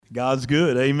God's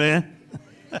good, amen.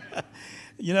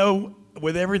 You know,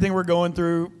 with everything we're going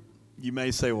through, you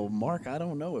may say, well, Mark, I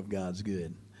don't know if God's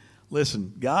good.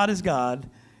 Listen, God is God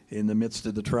in the midst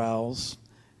of the trials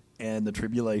and the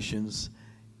tribulations,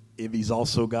 if he's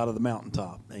also God of the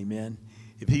mountaintop, amen.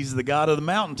 If he's the God of the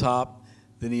mountaintop,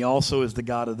 then he also is the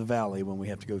God of the valley when we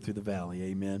have to go through the valley,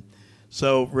 amen.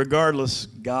 So regardless,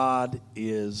 God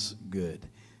is good.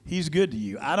 He's good to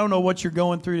you. I don't know what you're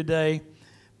going through today,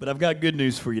 but I've got good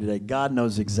news for you today. God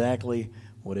knows exactly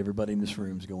what everybody in this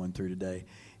room is going through today.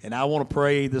 And I want to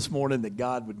pray this morning that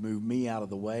God would move me out of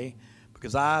the way,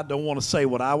 because I don't want to say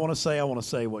what I want to say. I want to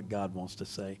say what God wants to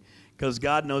say, because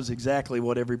God knows exactly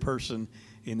what every person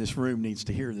in this room needs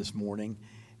to hear this morning,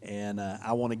 and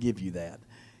I want to give you that.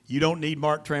 You don't need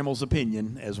Mark Trammell's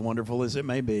opinion, as wonderful as it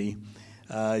may be.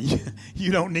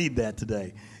 You don't need that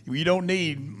today. You don't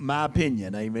need my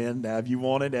opinion, amen. Now, if you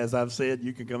want it, as I've said,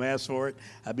 you can come ask for it.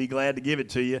 I'd be glad to give it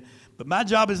to you. But my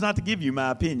job is not to give you my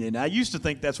opinion. I used to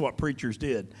think that's what preachers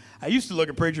did. I used to look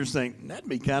at preachers and think, that'd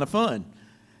be kind of fun.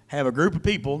 Have a group of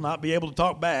people not be able to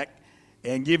talk back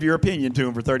and give your opinion to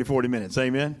them for 30, 40 minutes,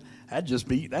 amen.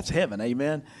 That's heaven,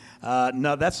 amen.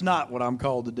 No, that's not what I'm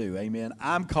called to do, amen.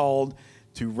 I'm called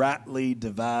to rightly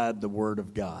divide the word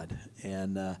of God.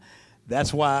 And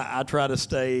that's why I try to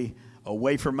stay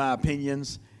away from my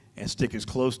opinions and stick as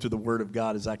close to the word of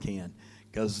God as I can.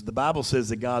 Because the Bible says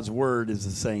that God's word is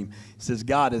the same. It says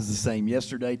God is the same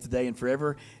yesterday, today, and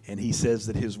forever. And he says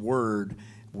that his word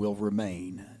will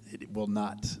remain. It will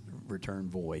not return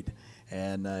void.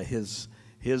 And his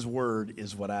word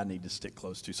is what I need to stick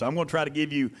close to. So I'm going to try to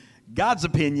give you God's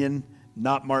opinion,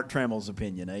 not Mark Trammell's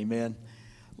opinion. Amen.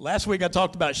 Last week I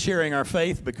talked about sharing our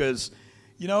faith, because,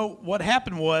 you know, what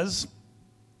happened was,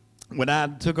 when I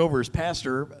took over as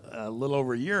pastor a little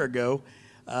over a year ago,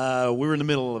 we were in the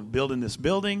middle of building this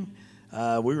building.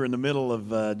 We were in the middle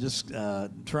of just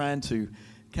trying to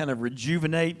kind of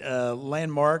rejuvenate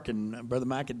Landmark, and Brother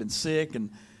Mike had been sick,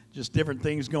 and just different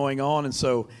things going on. And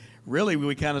so really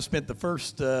we kind of spent the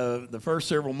first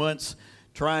several months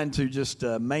trying to just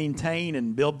maintain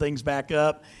and build things back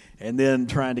up, and then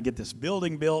trying to get this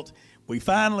building built. We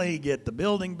finally get the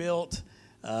building built.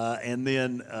 And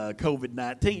then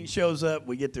COVID-19 shows up.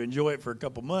 We get to enjoy it for a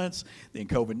couple months. Then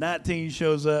COVID-19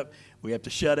 shows up. We have to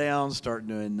shut down, start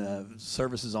doing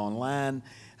services online.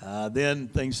 Then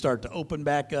things start to open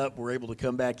back up. We're able to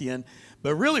come back in.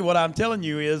 But really what I'm telling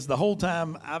you is, the whole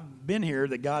time I've been here,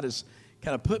 that God has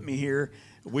kind of put me here,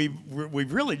 we've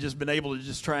really just been able to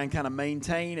just try and kind of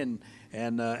maintain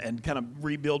and kind of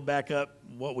rebuild back up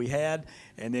what we had,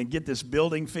 and then get this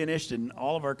building finished, and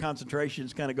all of our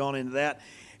concentration's kind of gone into that.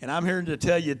 And I'm here to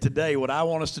tell you today what I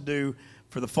want us to do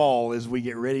for the fall as we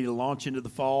get ready to launch into the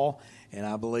fall. And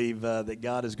I believe that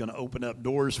God is going to open up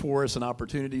doors for us and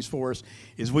opportunities for us,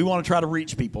 is we want to try to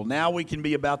reach people. Now we can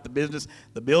be about the business.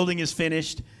 The building is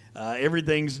finished.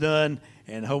 Everything's done,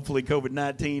 and hopefully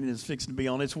COVID-19 is fixing to be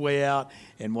on its way out.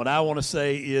 And what I want to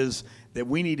say is that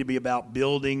we need to be about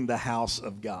building the house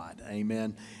of God.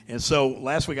 Amen. And so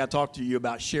last week I talked to you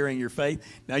about sharing your faith.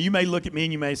 Now you may look at me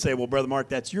and you may say, well, Brother Mark,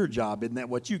 that's your job. Isn't that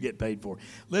what you get paid for?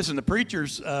 Listen, the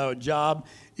preacher's job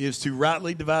is to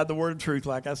rightly divide the word of truth,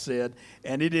 like I said,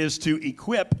 and it is to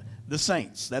equip the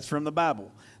saints. That's from the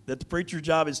Bible. That the preacher's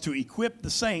job is to equip the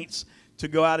saints to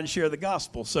go out and share the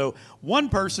gospel. So one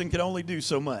person can only do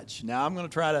so much. Now I'm going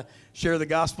to try to share the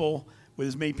gospel with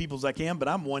as many people as I can, but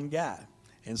I'm one guy.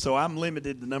 And so I'm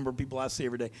limited to the number of people I see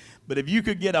every day. But if you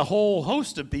could get a whole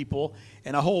host of people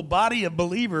and a whole body of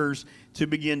believers to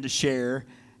begin to share,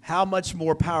 how much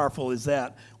more powerful is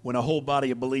that when a whole body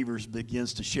of believers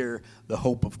begins to share the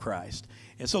hope of Christ?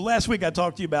 And so last week I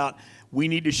talked to you about we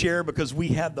need to share because we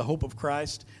have the hope of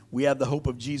Christ. We have the hope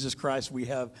of Jesus Christ. We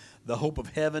have the hope of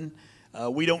heaven.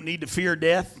 We don't need to fear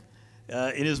death.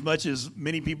 Inasmuch as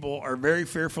many people are very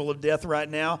fearful of death right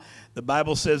now, the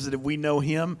Bible says that if we know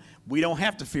Him, we don't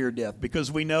have to fear death,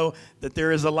 because we know that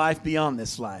there is a life beyond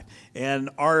this life. And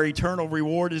our eternal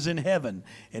reward is in heaven.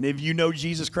 And if you know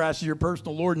Jesus Christ as your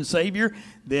personal Lord and Savior,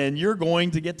 then you're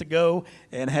going to get to go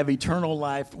and have eternal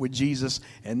life with Jesus,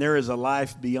 and there is a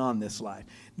life beyond this life.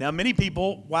 Now, many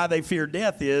people, why they fear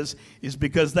death is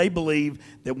because they believe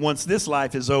that once this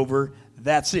life is over,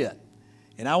 that's it.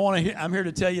 And I'm here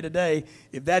to tell you today,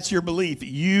 if that's your belief,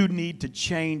 you need to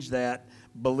change that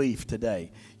belief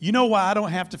today. You know why I don't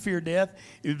have to fear death?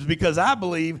 It's because I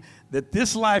believe that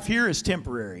this life here is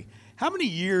temporary. How many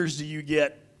years do you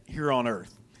get here on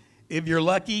earth? If you're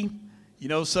lucky, you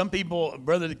know, some people,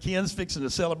 Brother Ken's fixing to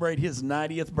celebrate his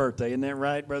 90th birthday. Isn't that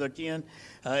right, Brother Ken?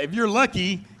 If you're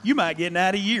lucky, you might get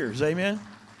 90 years. Amen?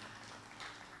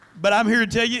 But I'm here to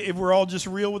tell you, if we're all just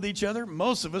real with each other,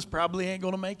 most of us probably ain't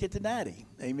going to make it to 90.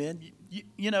 Amen.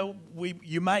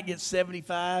 You might get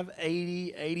 75,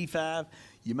 80, 85.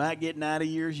 You might get 90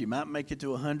 years. You might make it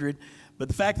to 100. But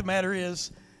the fact of the matter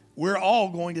is, we're all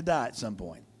going to die at some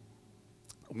point.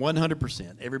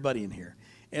 100%, everybody in here.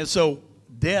 And so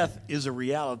death is a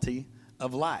reality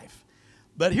of life.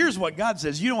 But here's what God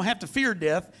says. You don't have to fear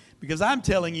death, because I'm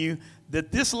telling you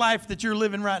that this life that you're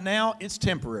living right now, it's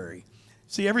temporary.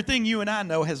 See, everything you and I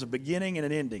know has a beginning and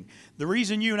an ending. The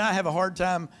reason you and I have a hard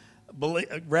time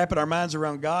wrapping our minds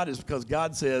around God is because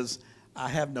God says, I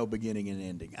have no beginning and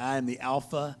ending. I am the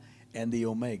Alpha and the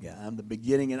Omega. I'm the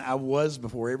beginning, and I was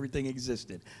before everything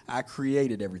existed. I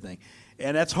created everything.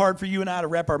 And that's hard for you and I to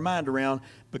wrap our mind around,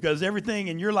 because everything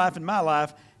in your life and my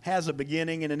life has a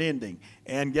beginning and an ending.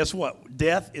 And guess what?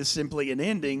 Death is simply an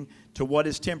ending to what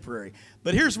is temporary.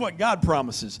 But here's what God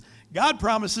promises. God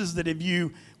promises that if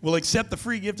you will accept the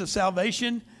free gift of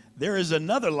salvation, there is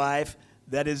another life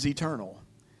that is eternal,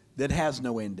 that has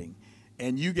no ending.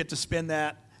 And you get to spend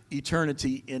that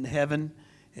eternity in heaven,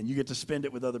 and you get to spend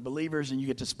it with other believers, and you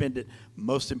get to spend it,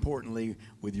 most importantly,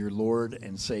 with your Lord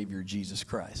and Savior, Jesus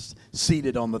Christ,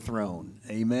 seated on the throne.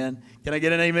 Amen? Can I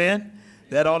get an amen?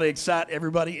 That ought to excite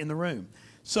everybody in the room.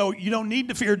 So you don't need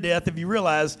to fear death if you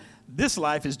realize this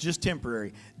life is just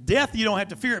temporary. Death, you don't have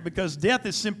to fear it, because death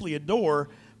is simply a door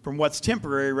from what's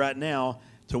temporary right now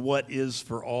to what is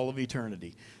for all of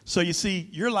eternity. So you see,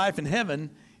 your life in heaven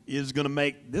is going to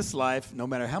make this life, no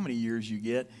matter how many years you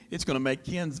get, it's going to make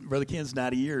Brother Ken's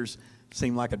 90 years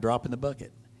seem like a drop in the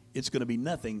bucket. It's going to be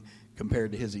nothing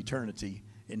compared to his eternity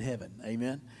in heaven.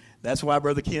 Amen? That's why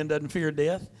Brother Ken doesn't fear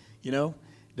death. You know,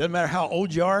 it doesn't matter how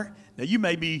old you are. Now, you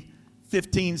may be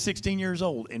 15, 16 years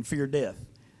old and fear death.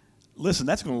 Listen,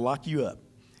 that's going to lock you up.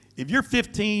 If you're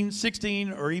 15,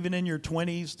 16, or even in your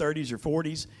 20s, 30s, or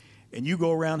 40s, and you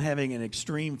go around having an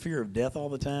extreme fear of death all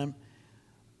the time,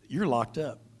 you're locked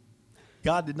up.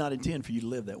 God did not intend for you to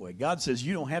live that way. God says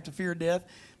you don't have to fear death,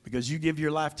 because you give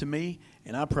your life to me,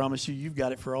 and I promise you, you've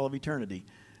got it for all of eternity.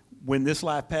 When this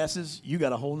life passes, you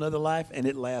got a whole nother life, and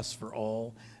it lasts for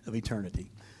all of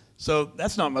eternity. So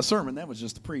that's not my sermon. That was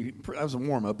just that was a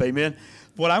warm-up. Amen.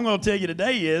 What I'm going to tell you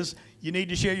today is you need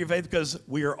to share your faith, because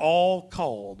we are all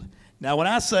called. Now, when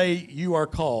I say you are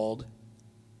called,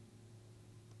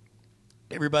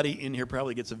 everybody in here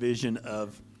probably gets a vision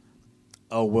of,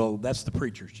 oh, well, that's the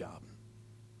preacher's job.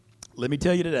 Let me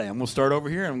tell you today, I'm going to start over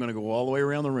here, and I'm going to go all the way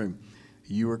around the room.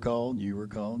 You were called, you were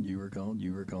called, you were called,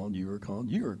 you were called, you were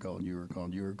called, you were called, you were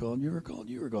called, you were called, you were called,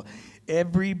 you were called.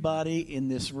 Everybody in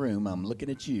this room, I'm looking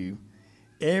at you,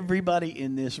 everybody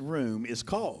in this room is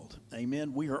called.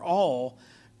 Amen? We are all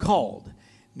called.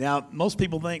 Now, most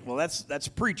people think, well, that's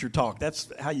preacher talk.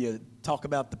 That's how you talk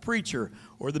about the preacher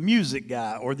or the music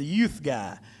guy or the youth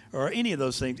guy or any of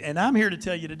those things. And I'm here to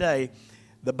tell you today,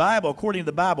 the Bible, according to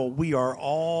the Bible, we are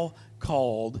all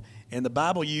called, and the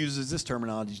Bible uses this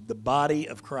terminology, the body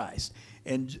of Christ.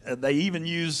 And they even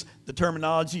use the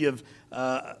terminology of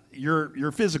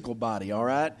your physical body, all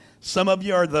right? Some of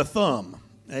you are the thumb,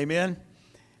 amen?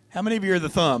 How many of you are the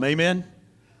thumb, amen?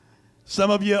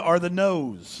 Some of you are the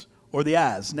nose or the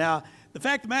eyes. Now, the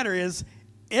fact of the matter is,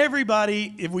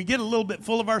 everybody, if we get a little bit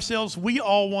full of ourselves, we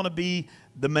all want to be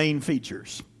the main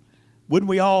features. Wouldn't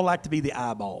we all like to be the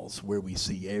eyeballs where we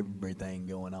see everything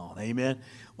going on? Amen?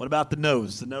 What about the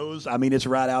nose? The nose, I mean, it's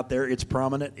right out there. It's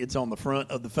prominent. It's on the front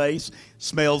of the face.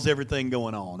 Smells everything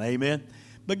going on. Amen?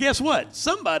 But guess what?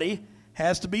 Somebody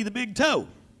has to be the big toe.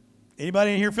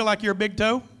 Anybody in here feel like you're a big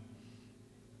toe?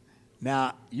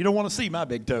 Now, you don't want to see my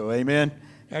big toe. Amen?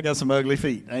 I got some ugly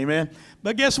feet. Amen?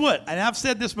 But guess what? And I've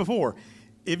said this before.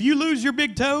 If you lose your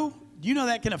big toe, do you know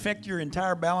that can affect your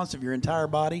entire balance of your entire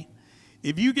body?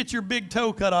 If you get your big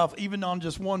toe cut off, even on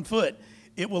just one foot,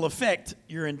 it will affect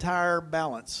your entire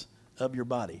balance of your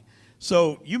body.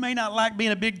 So you may not like being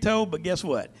a big toe, but guess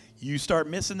what? You start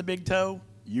missing the big toe,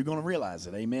 you're going to realize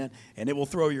it, amen? And it will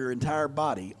throw your entire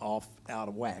body off out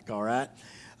of whack, all right?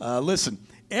 Listen,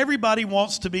 everybody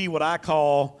wants to be what I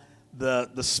call the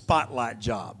spotlight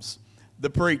jobs. The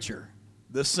preacher,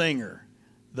 the singer,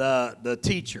 the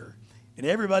teacher. And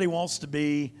everybody wants to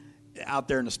be out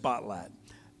there in the spotlight.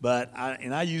 But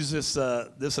I used this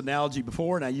analogy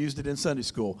before, and I used it in Sunday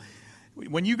school.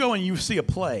 When you go and you see a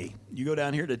play, you go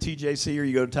down here to TJC or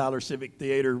you go to Tyler Civic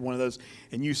Theater, one of those,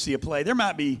 and you see a play. There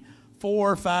might be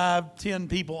 4, 5, 10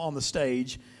 people on the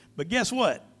stage, but guess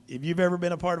what? If you've ever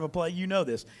been a part of a play, you know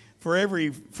this. For every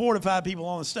 4 to 5 people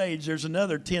on the stage, there's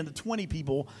another 10 to 20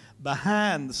 people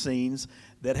behind the scenes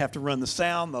that have to run the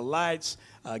sound, the lights,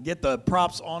 get the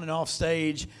props on and off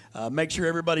stage, make sure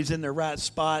everybody's in their right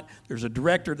spot. There's a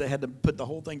director that had to put the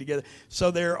whole thing together.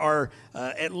 So there are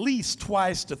at least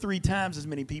 2 to 3 times as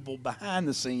many people behind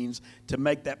the scenes to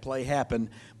make that play happen.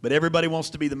 But everybody wants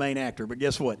to be the main actor. But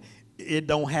guess what? It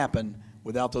don't happen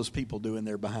without those people doing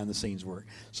their behind-the-scenes work.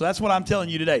 So that's what I'm telling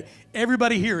you today.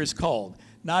 Everybody here is called.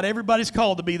 Not everybody's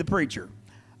called to be the preacher.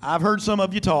 I've heard some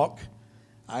of you talk.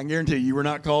 I can guarantee you were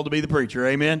not called to be the preacher,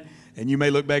 amen? And you may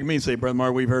look back at me and say, Brother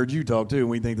Mark, we've heard you talk too, and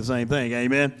we think the same thing,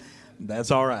 amen? That's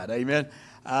all right, amen?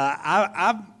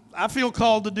 I feel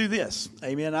called to do this,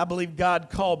 amen? I believe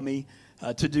God called me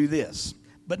to do this.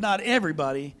 But not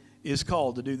everybody is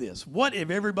called to do this. What if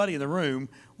everybody in the room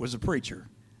was a preacher?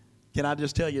 Can I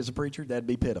just tell you, as a preacher, that'd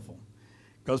be pitiful.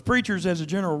 Because preachers, as a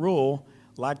general rule,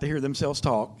 like to hear themselves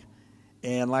talk,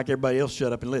 and like everybody else,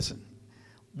 shut up and listen.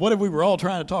 What if we were all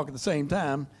trying to talk at the same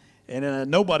time, and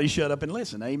nobody shut up and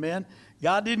listen? Amen?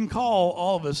 God didn't call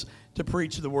all of us to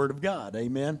preach the Word of God.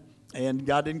 Amen? And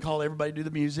God didn't call everybody to do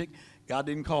the music. God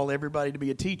didn't call everybody to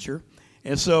be a teacher.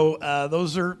 And so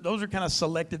those are kind of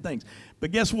selected things.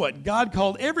 But guess what? God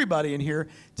called everybody in here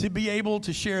to be able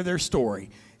to share their story.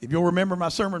 If you'll remember my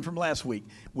sermon from last week,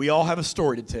 we all have a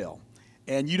story to tell.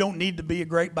 And you don't need to be a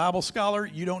great Bible scholar.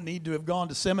 You don't need to have gone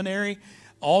to seminary.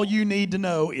 All you need to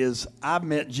know is I've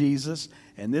met Jesus,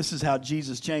 and this is how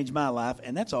Jesus changed my life,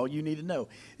 and that's all you need to know.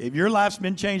 If your life's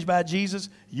been changed by Jesus,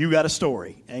 you got a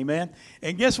story. Amen?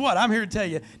 And guess what? I'm here to tell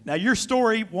you, now your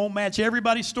story won't match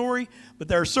everybody's story, but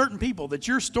there are certain people that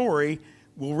your story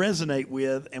will resonate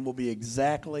with and will be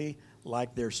exactly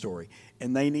like their story.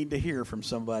 And they need to hear from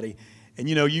somebody. And,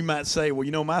 you might say,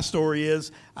 well, my story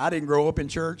is I didn't grow up in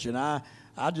church, and I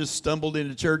just stumbled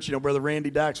into church. Brother Randy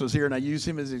Dykes was here, and I use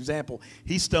him as an example.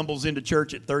 He stumbles into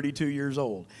church at 32 years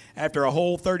old. After a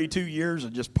whole 32 years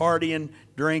of just partying,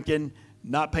 drinking,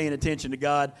 not paying attention to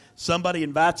God, somebody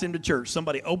invites him to church.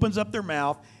 Somebody opens up their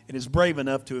mouth and is brave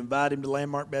enough to invite him to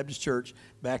Landmark Baptist Church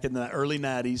back in the early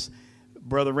 90s.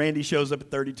 Brother Randy shows up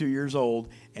at 32 years old,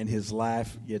 and his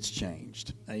life gets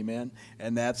changed. Amen?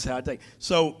 And that's how I take.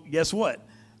 So guess what?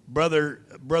 Brother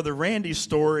Randy's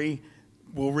story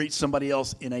will reach somebody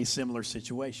else in a similar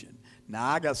situation. Now,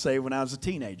 I got saved when I was a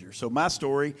teenager, so my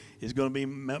story is going to be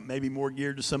maybe more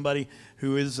geared to somebody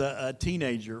who is a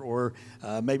teenager or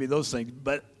maybe those things.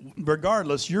 But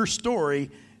regardless, your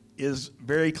story is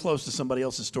very close to somebody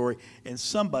else's story, and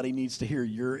somebody needs to hear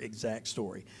your exact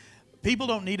story. People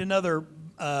don't need another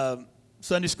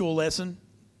Sunday school lesson.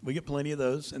 We get plenty of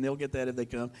those, and they'll get that if they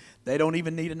come. They don't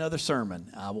even need another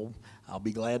sermon. I'll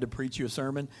be glad to preach you a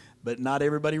sermon, but not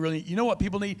everybody really. You know what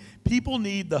people need? People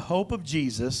need the hope of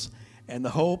Jesus and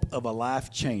the hope of a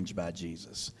life changed by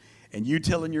Jesus. And you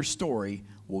telling your story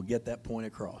will get that point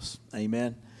across.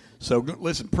 Amen? So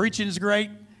listen, preaching is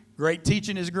great. Great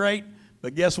teaching is great.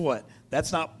 But guess what?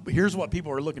 Here's what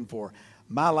people are looking for.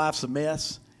 My life's a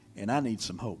mess, and I need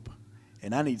some hope.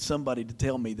 And I need somebody to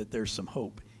tell me that there's some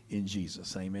hope in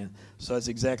Jesus. Amen. So that's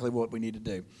exactly what we need to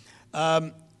do.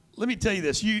 Let me tell you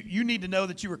this. You need to know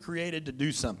that you were created to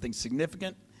do something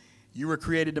significant. You were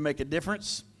created to make a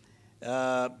difference.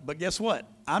 But guess what?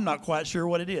 I'm not quite sure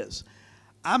what it is.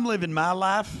 I'm living my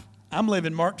life. I'm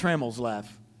living Mark Trammell's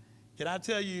life. Can I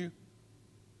tell you,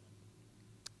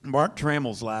 Mark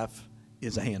Trammell's life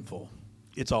is a handful.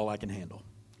 It's all I can handle.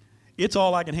 It's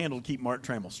all I can handle to keep Mark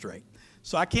Trammell straight.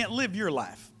 So I can't live your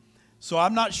life. So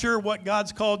I'm not sure what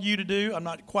God's called you to do. I'm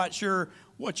not quite sure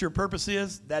what your purpose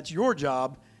is. That's your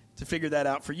job to figure that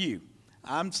out for you.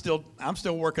 I'm still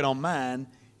working on mine.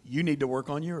 You need to work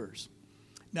on yours.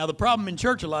 Now, the problem in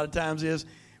church a lot of times is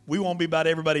we won't be about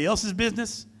everybody else's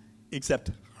business except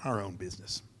our own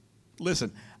business.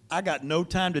 Listen, I got no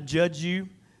time to judge you.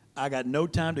 I got no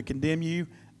time to condemn you.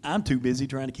 I'm too busy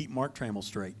trying to keep Mark Trammell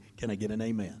straight. Can I get an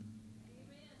amen?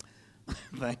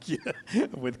 Thank you.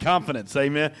 With confidence,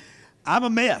 amen. I'm a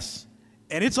mess,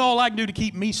 and it's all I can do to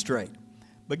keep me straight.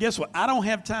 But guess what? I don't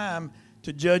have time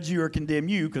to judge you or condemn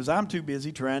you because I'm too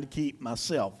busy trying to keep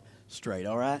myself straight,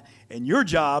 all right? And your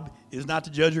job is not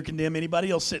to judge or condemn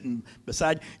anybody else sitting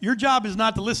beside you. Your job is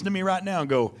not to listen to me right now and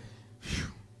go,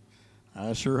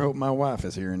 I sure hope my wife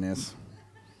is hearing this.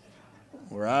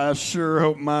 Or I sure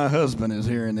hope my husband is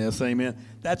hearing this, amen.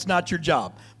 That's not your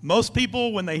job. Most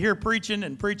people, when they hear preaching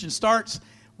and preaching starts,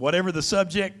 whatever the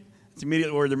subject, it's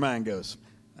immediately where their mind goes.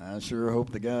 I sure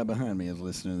hope the guy behind me is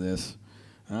listening to this.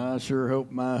 I sure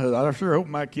hope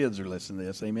my kids are listening to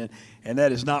this, amen. And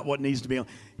that is not what needs to be on.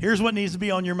 Here's what needs to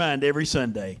be on your mind every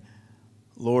Sunday.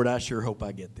 Lord, I sure hope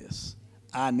I get this.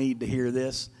 I need to hear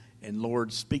this, and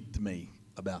Lord, speak to me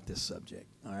about this subject.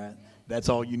 All right? That's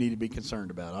all you need to be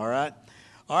concerned about. All right?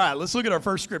 All right, let's look at our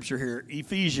first scripture here,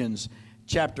 Ephesians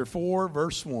chapter 4,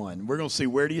 verse 1. We're going to see,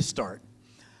 where do you start?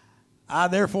 I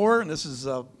therefore, and this is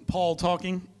Paul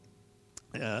talking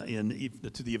to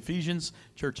the Ephesians,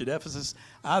 church at Ephesus.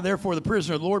 I therefore, the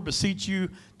prisoner of the Lord, beseech you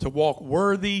to walk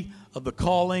worthy of the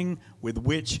calling with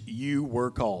which you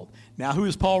were called. Now, who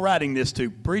is Paul writing this to?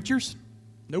 Preachers?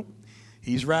 Nope.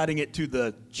 He's writing it to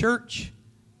the church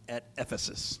at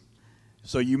Ephesus.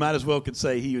 So you might as well could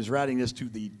say he was writing this to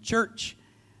the church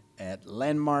at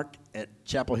Landmark at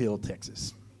Chapel Hill,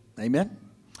 Texas. Amen?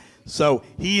 So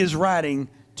he is writing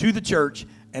to the church,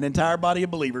 an entire body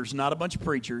of believers, not a bunch of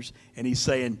preachers, and he's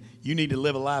saying you need to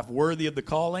live a life worthy of the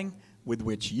calling with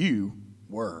which you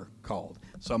were called.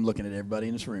 So I'm looking at everybody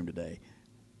in this room today.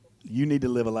 You need to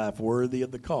live a life worthy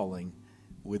of the calling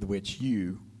with which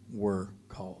you were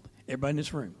called. Everybody in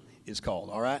this room is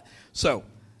called, all right? So,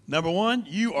 number one,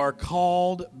 you are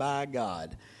called by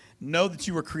God. Know that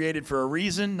you were created for a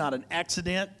reason, not an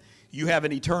accident. You have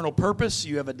an eternal purpose.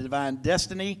 You have a divine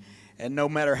destiny. And no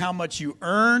matter how much you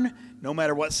earn, no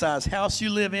matter what size house you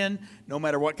live in, no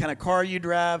matter what kind of car you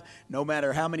drive, no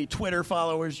matter how many Twitter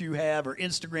followers you have or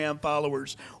Instagram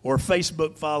followers or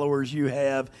Facebook followers you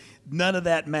have, none of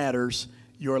that matters.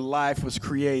 Your life was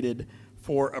created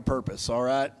for a purpose, all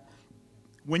right?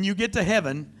 When you get to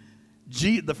heaven,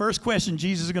 the first question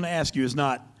Jesus is going to ask you is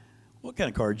not, what kind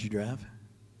of car did you drive?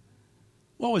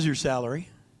 What was your salary?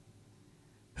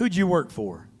 Who'd you work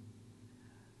for?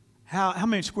 How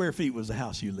many square feet was the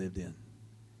house you lived in?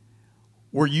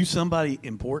 Were you somebody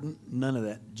important? None of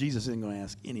that. Jesus isn't going to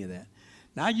ask any of that.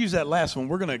 Now, I use that last one.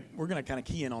 We're going to kind of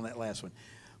key in on that last one.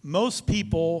 Most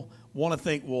people want to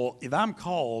think, well, if I'm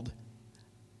called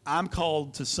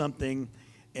to something,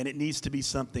 and it needs to be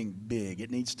something big. It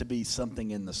needs to be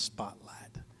something in the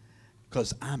spotlight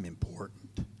because I'm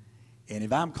important. And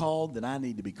if I'm called, then I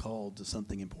need to be called to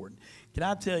something important. Can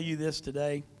I tell you this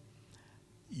today?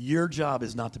 Your job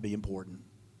is not to be important.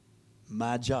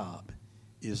 My job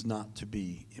is not to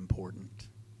be important.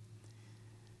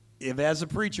 If as a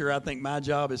preacher I think my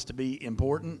job is to be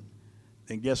important,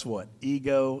 then guess what?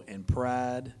 Ego and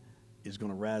pride is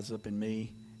going to rise up in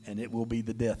me, and it will be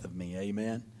the death of me.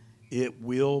 Amen? It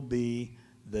will be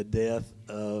the death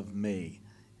of me.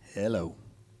 Hello.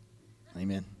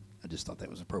 Amen. I just thought that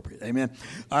was appropriate. Amen.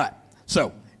 All right.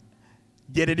 So,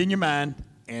 get it in your mind.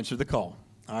 Answer the call.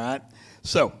 All right.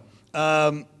 So,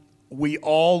 we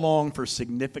all long for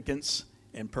significance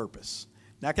and purpose.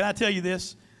 Now, can I tell you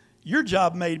this? Your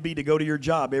job may be to go to your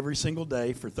job every single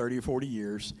day for 30 or 40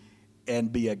 years and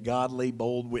be a godly,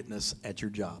 bold witness at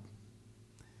your job.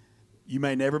 You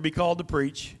may never be called to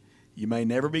preach. You may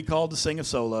never be called to sing a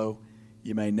solo.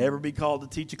 You may never be called to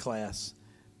teach a class.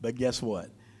 But guess what?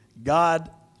 God's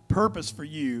purpose for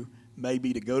you may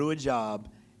be to go to a job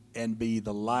and be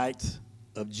the light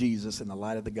of Jesus and the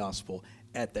light of the gospel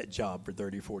at that job for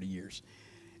 30 or 40 years.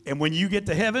 And when you get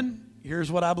to heaven,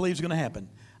 here's what I believe is going to happen.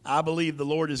 I believe the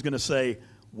Lord is going to say,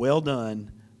 well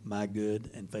done, my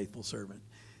good and faithful servant.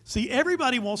 See,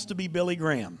 everybody wants to be Billy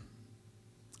Graham.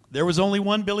 There was only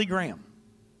one Billy Graham.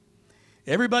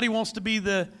 Everybody wants to be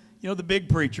the big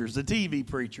preachers, the TV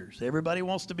preachers. Everybody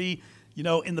wants to be,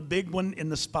 in the big one in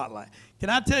the spotlight. Can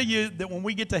I tell you that when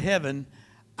we get to heaven,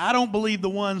 I don't believe the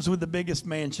ones with the biggest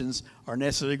mansions are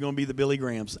necessarily going to be the Billy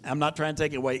Grahams. I'm not trying to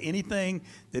take away anything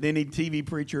that any TV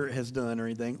preacher has done or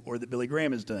anything, or that Billy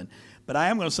Graham has done. But I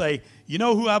am going to say, you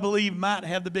know who I believe might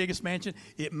have the biggest mansion?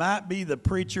 It might be the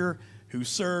preacher who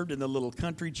served in the little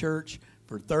country church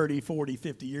for 30, 40,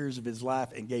 50 years of his life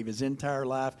and gave his entire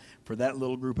life for that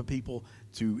little group of people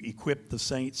to equip the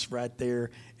saints right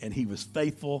there. And he was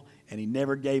faithful, and he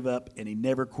never gave up, and he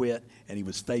never quit, and he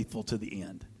was faithful to the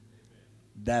end.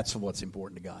 That's what's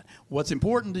important to God. What's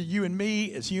important to you and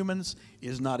me as humans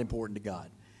is not important to God.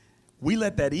 We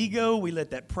let that ego, we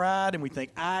let that pride, and we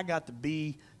think, I got to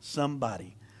be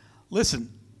somebody.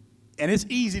 Listen, and it's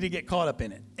easy to get caught up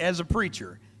in it. As a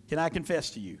preacher, can I confess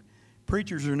to you,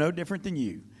 preachers are no different than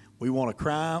you. We want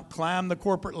to climb the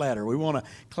corporate ladder. We want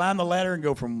to climb the ladder and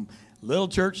go from little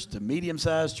church to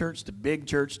medium-sized church to big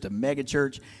church to mega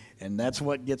church. And that's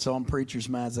what gets on preachers'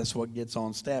 minds. That's what gets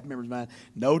on staff members' minds.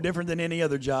 No different than any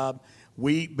other job.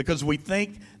 Because we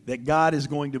think that God is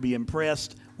going to be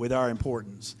impressed with our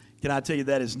importance. Can I tell you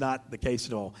that is not the case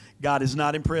at all? God is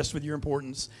not impressed with your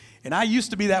importance. And I used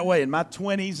to be that way in my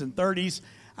 20s and 30s.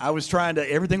 I was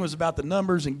everything was about the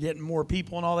numbers and getting more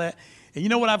people and all that. And you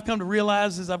know what I've come to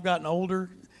realize as I've gotten older?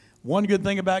 One good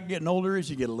thing about getting older is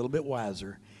you get a little bit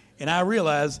wiser. And I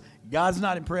realize God's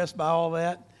not impressed by all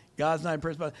that. God's not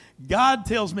impressed by. God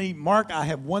tells me, Mark, I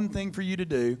have one thing for you to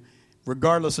do,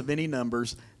 regardless of any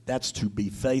numbers. That's to be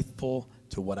faithful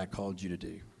to what I called you to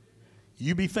do.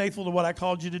 You be faithful to what I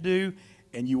called you to do,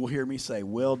 and you will hear me say,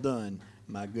 well done,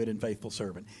 my good and faithful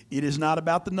servant. It is not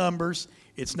about the numbers.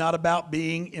 It's not about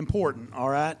being important, all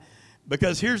right?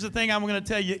 Because here's the thing I'm going to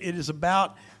tell you. It is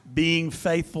about being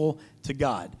faithful to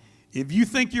God. If you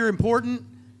think you're important,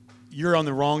 you're on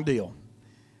the wrong deal.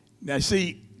 Now,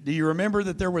 see, do you remember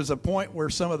that there was a point where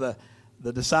some of the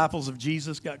disciples of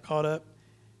Jesus got caught up?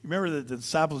 Remember that the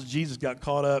disciples of Jesus got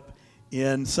caught up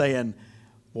in saying,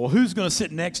 well, who's going to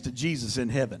sit next to Jesus in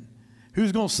heaven?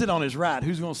 Who's going to sit on his right?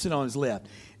 Who's going to sit on his left?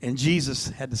 And Jesus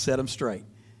had to set them straight.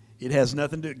 It has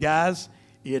nothing to do, guys,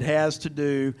 it has to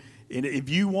do, and if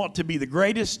you want to be the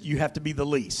greatest, you have to be the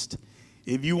least.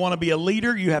 If you want to be a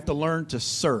leader, you have to learn to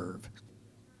serve.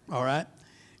 All right?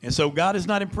 And so God is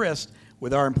not impressed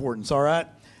with our importance. All right?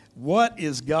 What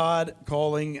is God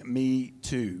calling me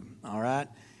to? All right?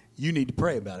 You need to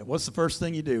pray about it. What's the first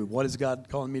thing you do? What is God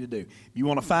calling me to do? If you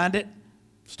want to find it,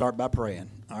 start by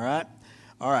praying. All right?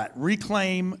 All right.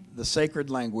 Reclaim the sacred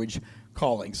language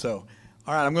calling. So,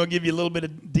 all right, I'm going to give you a little bit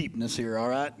of deepness here. All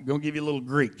right? I'm going to give you a little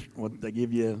Greek. What they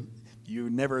give you, you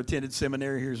never attended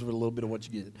seminary, here's a little bit of what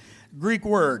you get. Greek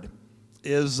word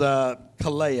is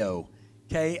kaleo,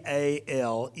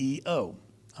 K-A-L-E-O.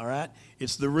 All right?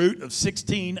 It's the root of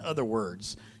 16 other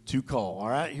words to call. All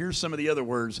right? Here's some of the other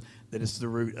words that it's the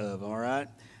root of. All right?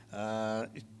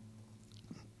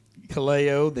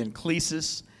 Kaleo, then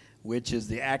klesis, which is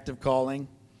the act of calling.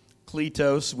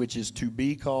 Kletos, which is to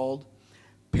be called.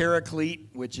 Paraclete,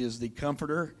 which is the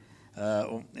comforter.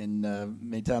 And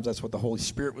many times that's what the Holy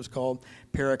Spirit was called.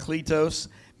 Parakletos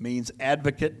means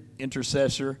advocate,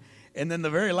 intercessor. And then the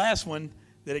very last one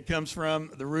that it comes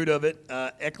from, the root of it,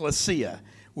 ecclesia,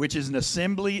 which is an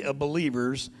assembly of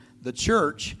believers, the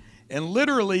church. And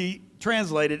literally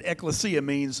translated, ecclesia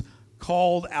means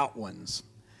called out ones.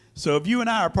 So if you and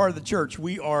I are part of the church,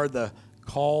 we are the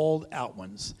called out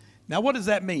ones. Now, what does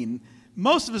that mean?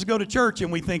 Most of us go to church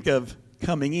and we think of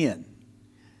coming in.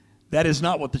 That is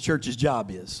not what the church's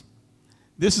job is.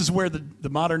 This is where the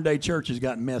modern day church has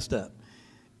gotten messed up.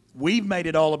 We've made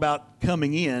it all about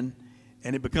coming in,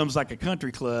 and it becomes like a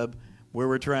country club where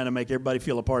we're trying to make everybody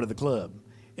feel a part of the club.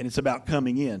 And it's about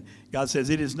coming in. God says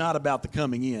it is not about the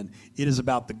coming in. It is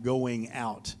about the going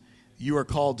out. You are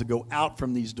called to go out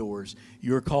from these doors.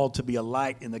 You are called to be a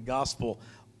light in the gospel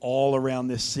all around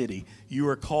this city. You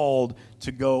are called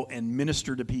to go and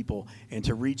minister to people and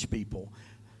to reach people.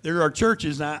 There are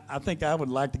churches, and I think I would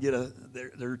like to get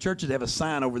there are churches that have a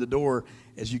sign over the door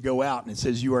as you go out, and it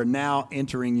says you are now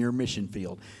entering your mission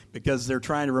field, because they're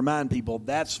trying to remind people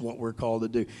that's what we're called to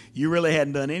do. You really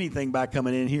hadn't done anything by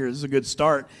coming in here. This is a good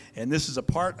start, and this is a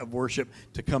part of worship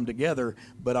to come together,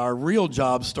 but our real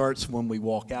job starts when we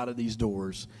walk out of these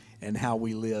doors and how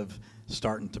we live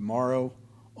starting tomorrow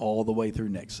all the way through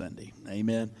next Sunday.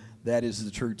 Amen? That is the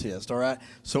true test, all right?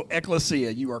 So, ecclesia,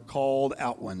 you are called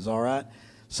out ones, all right?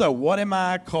 So, what am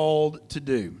I called to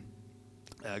do?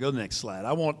 Go to the next slide.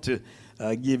 I want to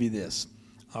give you this,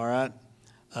 all right?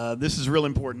 This is real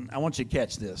important. I want you to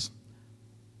catch this.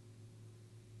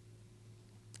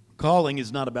 Calling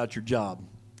is not about your job.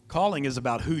 Calling is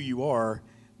about who you are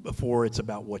before it's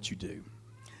about what you do.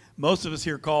 Most of us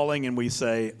hear calling and we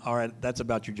say, all right, that's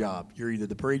about your job. You're either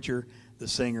the preacher, the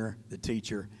singer, the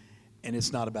teacher, and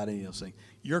it's not about any of those things.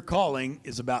 Your calling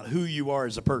is about who you are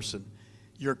as a person,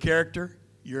 your character,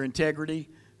 your integrity,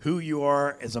 who you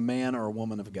are as a man or a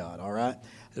woman of God, all right?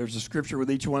 There's a scripture with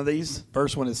each one of these.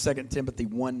 First one is 2 Timothy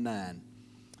 1:9.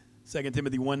 2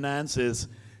 Timothy 1:9 says,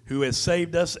 who has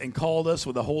saved us and called us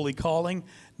with a holy calling,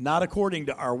 not according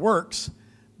to our works,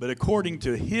 but according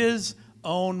to his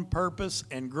own purpose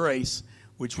and grace,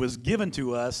 which was given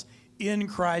to us in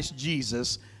Christ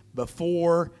Jesus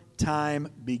before time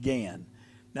began.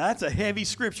 Now, that's a heavy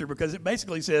scripture because it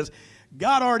basically says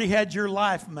God already had your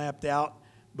life mapped out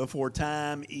before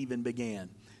time even began.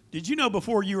 Did you know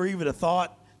before you were even a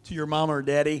thought to your mama or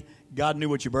daddy, God knew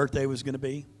what your birthday was going to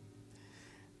be?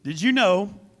 Did you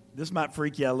know, this might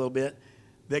freak you out a little bit,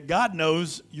 that God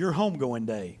knows your homegoing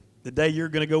day, the day you're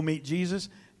going to go meet Jesus?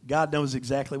 God knows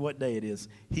exactly what day it is.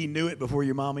 He knew it before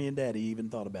your mommy and daddy even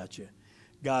thought about you.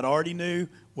 God already knew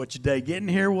what your day getting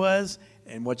here was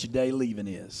and what your day leaving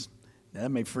is. Now, that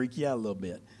may freak you out a little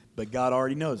bit, but God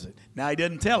already knows it. Now, he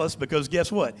doesn't tell us because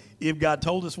guess what? If God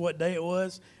told us what day it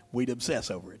was, we'd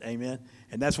obsess over it. Amen?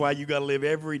 And that's why you got to live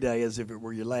every day as if it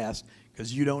were your last,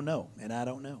 because you don't know, and I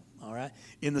don't know. All right?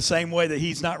 In the same way that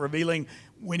he's not revealing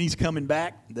when he's coming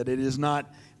back, that it is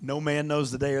not, no man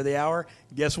knows the day or the hour,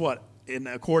 guess what? in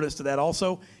accordance to that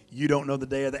also, you don't know the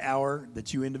day or the hour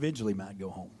that you individually might go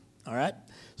home. All right?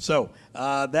 So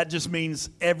that just means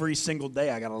every single day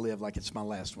I got to live like it's my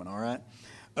last one. All right?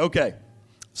 Okay.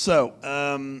 So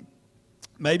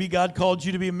maybe God called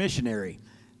you to be a missionary.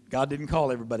 God didn't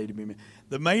call everybody to be a missionary.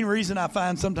 The main reason I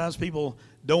find sometimes people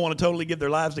don't want to totally give their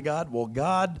lives to God, well,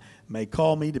 God may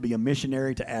call me to be a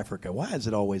missionary to Africa. Why is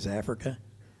it always Africa?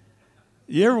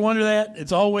 You ever wonder that?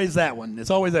 It's always that one. It's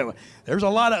always that one. There's a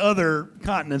lot of other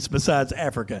continents besides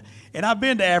Africa. And I've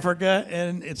been to Africa,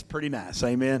 and it's pretty nice.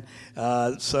 Amen.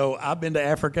 So I've been to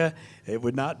Africa. It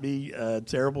would not be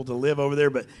terrible to live over there,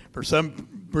 but for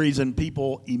some reason,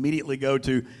 people immediately go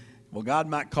to, well, God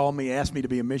might call me, ask me to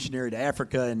be a missionary to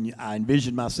Africa, and I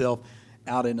envision myself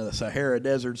out in the Sahara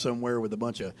Desert somewhere with a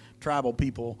bunch of tribal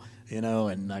people,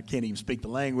 and I can't even speak the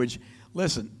language.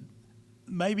 Listen,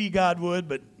 maybe God would,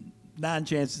 but 9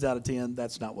 chances out of 10,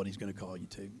 that's not what he's going to call you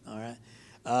to, all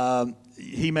right?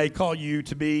 He may call you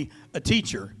to be a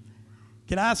teacher.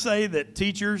 Can I say that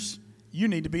teachers, you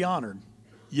need to be honored.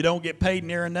 You don't get paid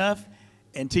near enough,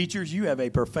 and teachers, you have a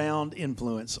profound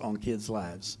influence on kids'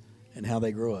 lives and how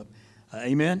they grow up.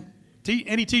 Amen?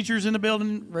 Any teachers in the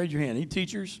building? Raise your hand. Any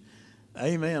teachers?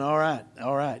 Amen. All right.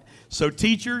 All right. So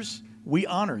teachers, we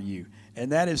honor you,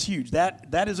 and that is huge.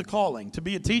 That is a calling. To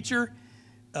be a teacher,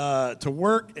 to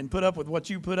work and put up with what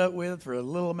you put up with for a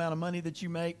little amount of money that you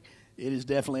make, it is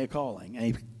definitely a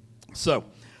calling. So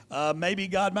maybe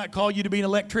God might call you to be an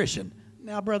electrician.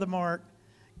 Now, Brother Mark,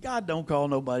 God don't call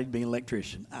nobody to be an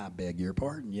electrician. I beg your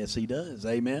pardon. Yes, he does.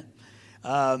 Amen.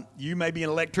 You may be an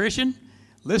electrician.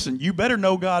 Listen, you better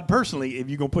know God personally if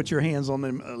you're going to put your hands on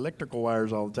them electrical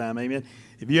wires all the time. Amen.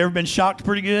 Have you ever been shocked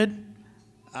pretty good?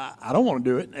 I don't want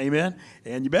to do it. Amen.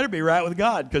 And you better be right with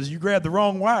God, because you grab the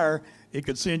wrong wire, it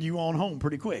could send you on home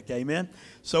pretty quick. Amen.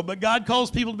 So, but God calls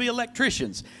people to be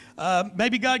electricians.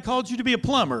 Maybe God called you to be a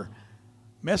plumber.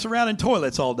 Mess around in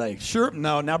toilets all day. Sure.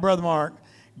 No, now, Brother Mark,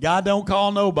 God don't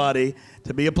call nobody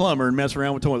to be a plumber and mess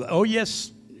around with toilets. Oh,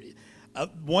 yes.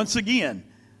 Once again,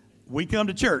 we come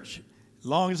to church. As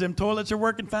long as them toilets are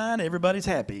working fine, everybody's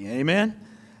happy. Amen.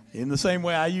 In the same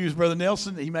way I use Brother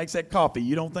Nelson, he makes that coffee.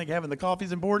 You don't think having the coffee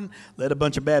is important? Let a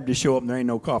bunch of Baptists show up and there ain't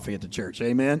no coffee at the church.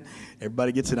 Amen.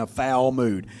 Everybody gets in a foul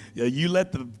mood. You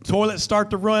let the toilet start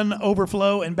to run,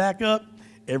 overflow, and back up,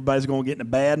 everybody's going to get in a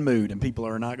bad mood, and people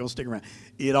are not going to stick around.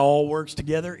 It all works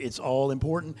together. It's all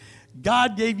important.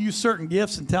 God gave you certain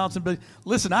gifts and talents. But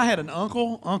listen, I had an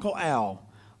uncle, Uncle Al.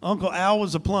 Uncle Al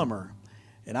was a plumber.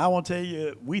 And I want to tell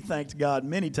you, we thanked God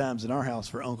many times in our house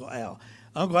for Uncle Al.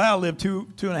 Uncle Al lived two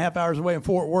and a half hours away in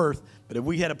Fort Worth, but if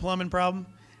we had a plumbing problem,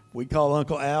 we'd call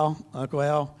Uncle Al. Uncle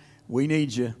Al, we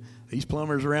need you. These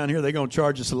plumbers around here, they're going to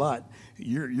charge us a lot.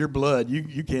 Your blood,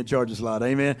 you can't charge us a lot,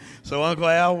 amen. So Uncle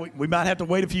Al, we might have to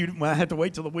wait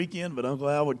till the weekend, but Uncle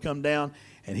Al would come down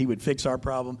and he would fix our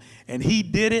problem. And he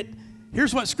did it.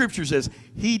 Here's what Scripture says.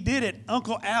 He did it.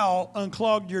 Uncle Al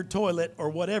unclogged your toilet or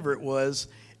whatever it was,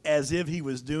 as if he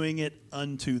was doing it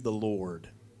unto the Lord.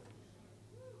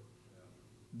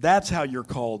 That's how you're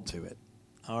called to it,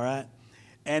 all right?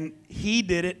 And he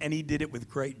did it, and he did it with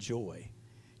great joy.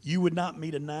 You would not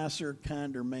meet a nicer,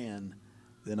 kinder man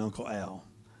than Uncle Al.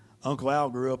 Uncle Al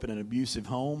grew up in an abusive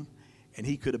home, and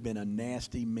he could have been a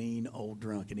nasty, mean old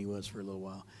drunk, and he was for a little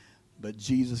while. But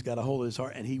Jesus got a hold of his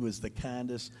heart, and he was the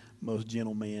kindest, most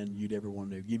gentle man you'd ever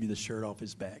want to give you the shirt off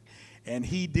his back. And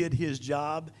he did his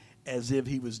job as if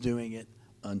he was doing it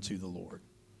unto the Lord.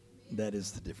 That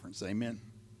is the difference. Amen.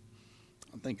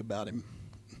 I think about him,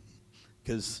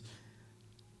 because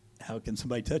how can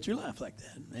somebody touch your life like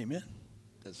that? Amen.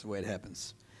 That's the way it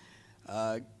happens.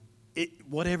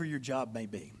 Whatever your job may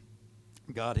be,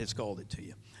 God has called it to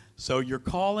you. So your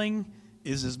calling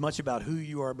is as much about who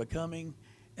you are becoming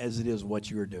as it is what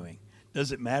you are doing.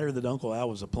 Does it matter that Uncle Al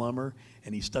was a plumber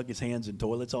and he stuck his hands in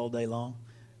toilets all day long?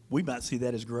 We might see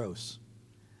that as gross.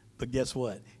 But guess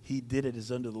what? He did it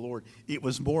as unto the Lord. It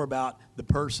was more about the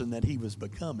person that he was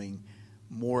becoming,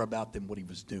 more about than what he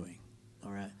was doing.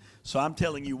 All right? So I'm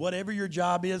telling you, whatever your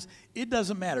job is, it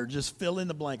doesn't matter. Just fill in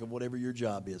the blank of whatever your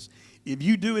job is. If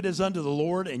you do it as unto the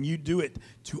Lord and you do it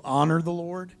to honor the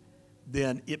Lord,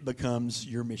 then it becomes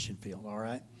your mission field. All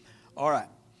right? All right.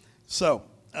 So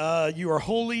you are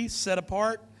holy, set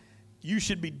apart. You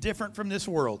should be different from this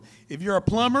world. If you're a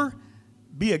plumber,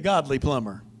 be a godly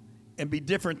plumber and be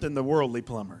different than the worldly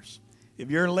plumbers.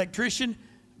 If you're an electrician,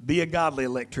 be a godly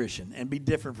electrician and be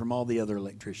different from all the other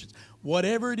electricians.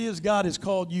 Whatever it is God has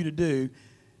called you to do,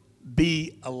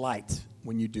 be a light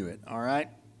when you do it, all right?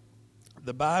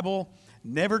 The Bible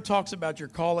never talks about your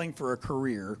calling for a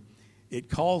career. It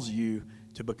calls you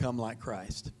to become like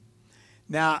Christ.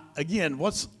 Now, again,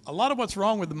 a lot of what's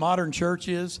wrong with the modern church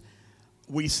is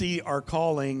we see our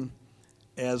calling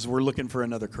as we're looking for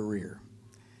another career.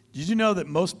 Did you know that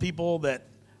most people that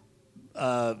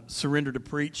surrender to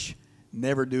preach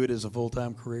never do it as a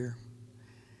full-time career?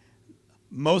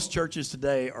 Most churches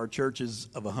today are churches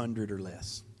of 100 or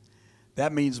less.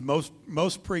 That means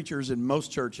most preachers in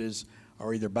most churches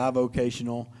are either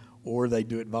bivocational or they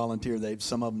do it volunteer.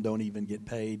 Some of them don't even get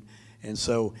paid. And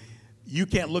so you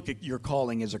can't look at your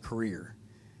calling as a career.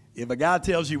 If a guy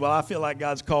tells you, well, I feel like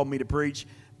God's called me to preach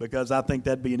because I think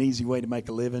that'd be an easy way to make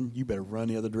a living, you better run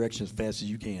the other direction as fast as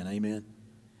you can. Amen?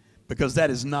 Because that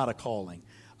is not a calling.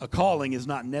 A calling is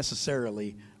not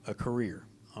necessarily a career.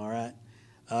 All right?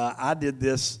 I did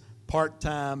this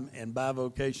part-time and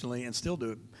bivocationally, and still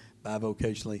do it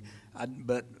bivocationally,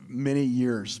 but many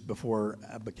years before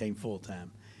I became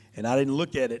full-time. And I didn't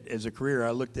look at it as a career.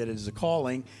 I looked at it as a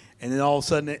calling. And then all of a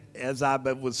sudden, as I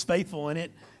was faithful in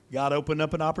it, God opened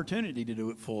up an opportunity to do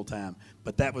it full-time.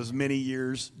 But that was many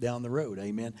years down the road.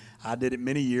 Amen. I did it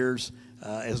many years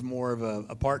as more of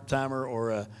a part-timer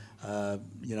or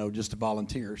just a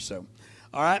volunteer. So,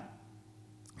 all right.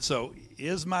 So,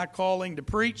 is my calling to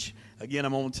preach? Again,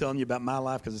 I'm only telling you about my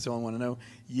life because it's the only one I know.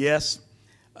 Yes.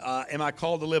 Am I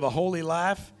called to live a holy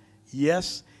life?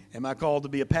 Yes. Am I called to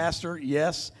be a pastor?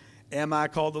 Yes. Am I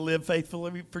called to live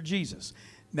faithfully for Jesus?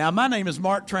 Now, my name is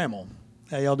Mark Trammell.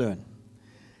 How y'all doing?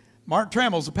 Mark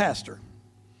Trammell's a pastor.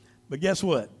 But guess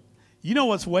what? You know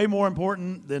what's way more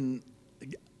important than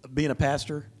being a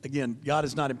pastor? Again, God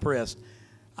is not impressed.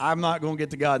 I'm not going to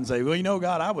get to God and say, well, you know,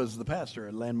 God, I was the pastor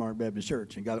at Landmark Baptist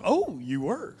Church. And God, oh, you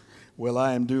were. Well,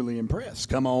 I am duly impressed.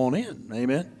 Come on in.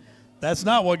 Amen. That's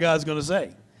not what God's going to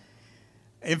say.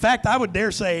 In fact, I would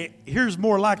dare say, here's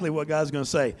more likely what God's going to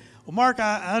say. Well, Mark,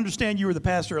 I understand you were the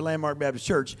pastor at Landmark Baptist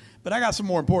Church, but I got some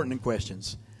more important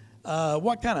questions.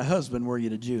 What kind of husband were you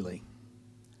to Julie?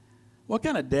 What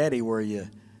kind of daddy were you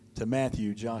to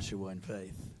Matthew, Joshua, and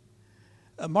Faith?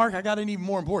 Mark, I got an even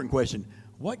more important question.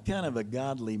 What kind of a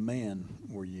godly man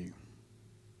were you?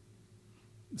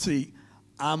 See,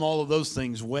 I'm all of those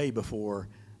things way before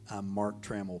I'm Mark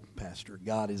Trammell, pastor.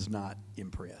 God is not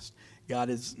impressed. God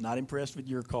is not impressed with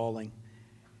your calling.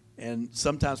 And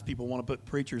sometimes people want to put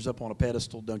preachers up on a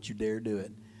pedestal. Don't you dare do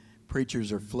it.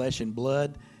 Preachers are flesh and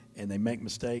blood, and they make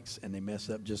mistakes, and they mess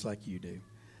up just like you do.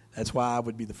 That's why I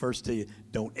would be the first to tell you,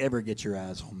 don't ever get your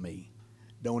eyes on me.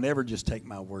 Don't ever just take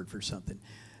my word for something.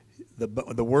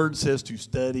 The word says to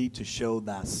study to show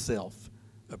thyself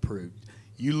approved.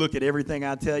 You look at everything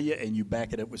I tell you, and you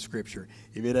back it up with Scripture.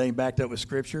 If it ain't backed up with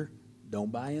Scripture,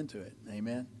 don't buy into it.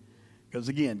 Amen? Because,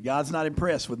 again, God's not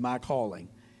impressed with my calling.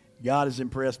 God is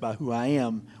impressed by who I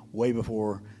am way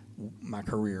before my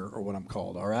career or what I'm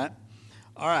called, all right?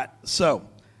 All right, so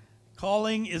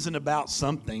calling isn't about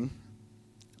something.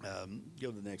 Go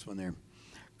to the next one there.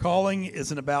 Calling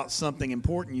isn't about something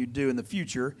important you do in the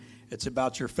future. It's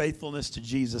about your faithfulness to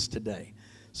Jesus today.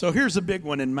 So here's a big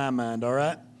one in my mind, all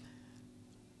right?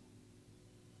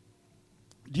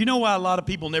 Do you know why a lot of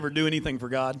people never do anything for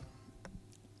God?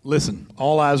 Listen,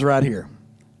 all eyes right here.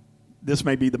 This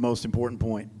may be the most important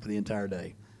point for the entire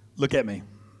day. Look at me.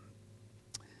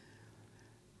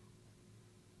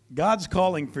 God's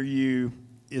calling for you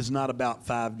is not about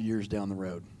 5 years down the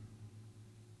road.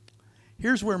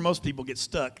 Here's where most people get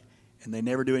stuck, and they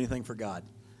never do anything for God.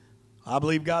 I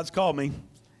believe God's called me,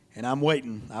 and I'm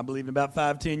waiting. I believe in about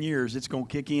 5-10 years, it's going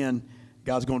to kick in.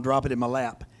 God's going to drop it in my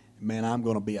lap. Man, I'm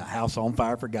going to be a house on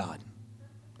fire for God.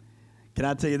 Can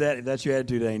I tell you that? If that's your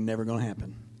attitude, it ain't never going to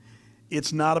happen.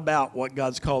 It's not about what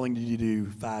God's calling you to do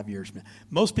 5 years from now.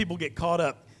 Most people get caught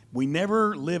up. We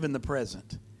never live in the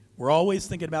present. We're always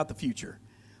thinking about the future.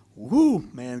 Woo,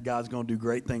 man, God's going to do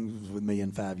great things with me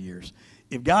in 5 years.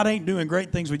 If God ain't doing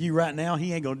great things with you right now,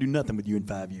 he ain't going to do nothing with you in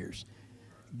 5 years.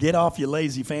 Get off your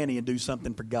lazy fanny and do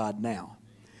something for God now.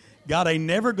 God ain't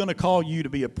never going to call you to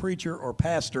be a preacher or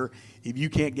pastor if you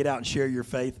can't get out and share your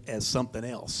faith as something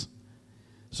else.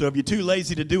 So if you're too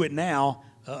lazy to do it now,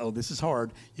 this is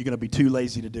hard, you're going to be too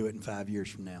lazy to do it in 5 years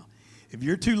from now. If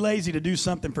you're too lazy to do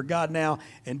something for God now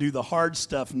and do the hard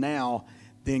stuff now,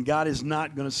 then God is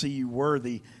not going to see you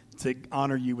worthy to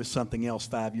honor you with something else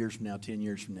 5 years from now, 10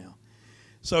 years from now.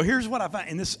 So here's what I find,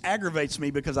 and this aggravates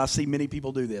me because I see many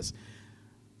people do this.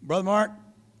 Brother Mark,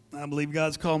 I believe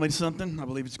God's called me to something. I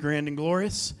believe it's grand and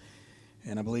glorious.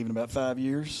 And I believe in about 5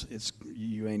 years,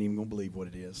 you ain't even going to believe what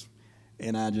it is.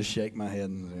 And I just shake my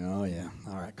head and say, oh, yeah,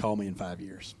 all right, call me in 5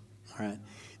 years. All right.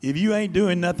 If you ain't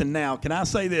doing nothing now, can I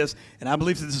say this, and I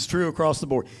believe this is true across the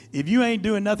board. If you ain't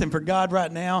doing nothing for God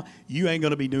right now, you ain't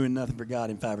going to be doing nothing for God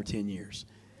in 5 or 10 years.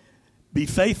 Be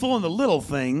faithful in the little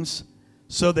things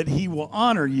so that he will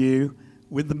honor you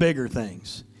with the bigger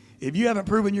things. If you haven't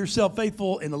proven yourself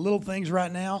faithful in the little things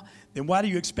right now, then why do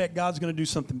you expect God's going to do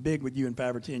something big with you in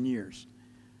 5 or 10 years?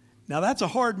 Now, that's a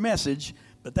hard message,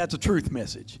 but that's a truth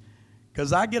message.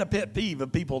 Because I get a pet peeve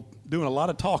of people doing a lot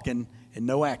of talking and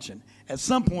no action. At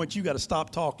some point, you got to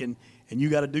stop talking and you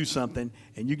got to do something,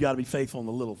 and you got to be faithful in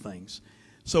the little things.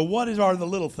 So what are the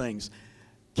little things?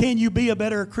 Can you be a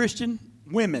better Christian?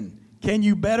 Women, can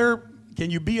you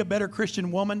be a better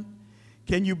Christian woman?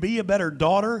 Can you be a better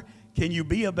daughter? Can you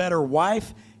be a better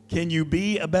wife? Can you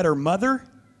be a better mother?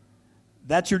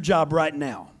 That's your job right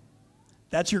now.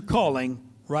 That's your calling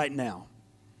right now.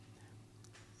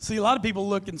 See, a lot of people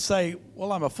look and say,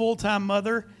 well, I'm a full-time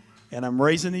mother and I'm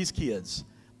raising these kids.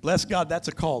 Bless God, that's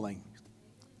a calling.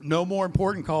 No more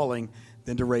important calling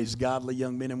than to raise godly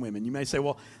young men and women. You may say,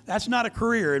 well, that's not a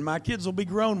career and my kids will be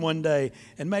grown one day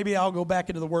and maybe I'll go back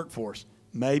into the workforce.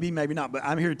 Maybe, maybe not. But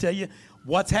I'm here to tell you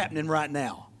what's happening right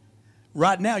now.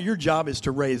 Right now, your job is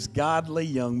to raise godly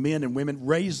young men and women.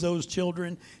 Raise those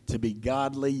children to be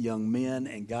godly young men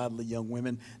and godly young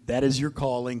women. That is your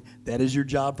calling. That is your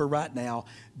job for right now.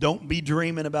 Don't be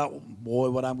dreaming about, boy,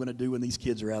 what I'm going to do when these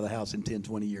kids are out of the house in 10,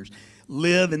 20 years.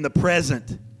 Live in the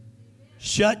present.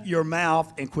 Shut your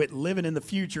mouth and quit living in the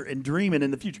future and dreaming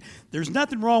in the future. There's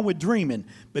nothing wrong with dreaming,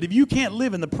 but if you can't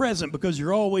live in the present because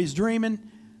you're always dreaming,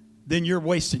 then you're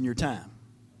wasting your time.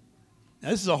 Now,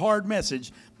 this is a hard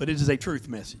message, but it is a truth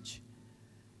message.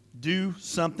 Do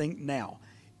something now.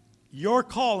 Your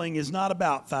calling is not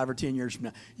about 5 or 10 years from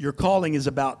now. Your calling is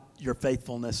about your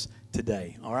faithfulness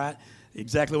today, all right?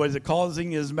 Exactly what is it?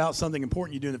 Calling is about something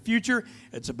important you do in the future.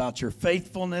 It's about your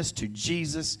faithfulness to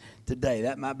Jesus today.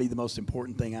 That might be the most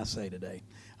important thing I say today,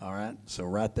 all right? So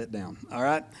write that down, all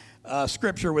right?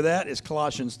 Scripture with that is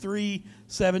Colossians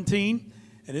 3:17,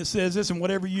 and it says this, and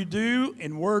whatever you do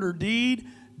in word or deed,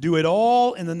 do it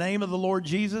all in the name of the Lord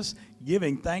Jesus,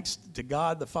 giving thanks to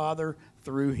God the Father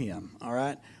through him, all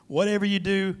right? Whatever you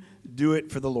do, do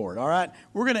it for the Lord, all right?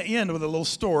 We're going to end with a little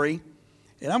story,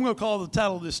 and I'm going to call the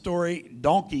title of this story,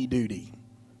 Donkey Duty,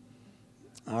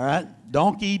 all right?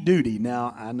 Donkey Duty.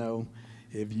 Now, I know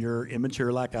if you're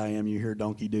immature like I am, you hear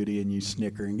donkey duty and you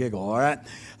snicker and giggle, all right?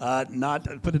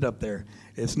 Put it up there.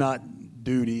 It's not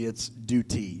duty, it's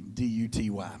duty,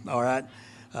 D-U-T-Y, all right?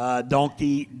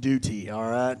 Donkey duty, all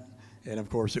right? And, of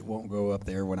course, it won't go up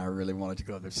there when I really want it to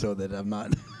go there so that I'm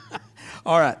not.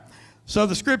 All right. So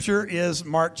the scripture is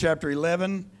Mark chapter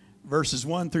 11, verses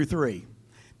 1 through 3.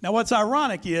 Now, what's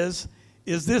ironic is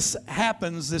this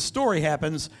story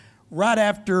happens right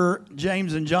after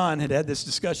James and John had this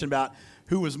discussion about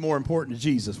who was more important to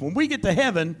Jesus. When we get to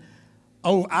heaven,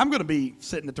 I'm going to be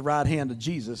sitting at the right hand of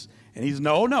Jesus. And he's,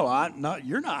 no,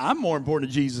 you're not. I'm more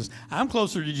important to Jesus. I'm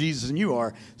closer to Jesus than you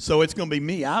are. So it's going to be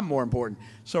me. I'm more important.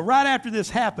 So right after this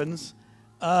happens,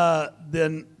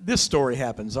 then this story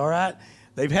happens, all right?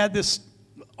 They've had this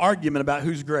argument about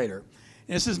who's greater.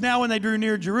 And it says, now when they drew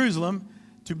near Jerusalem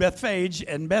to Bethphage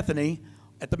and Bethany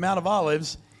at the Mount of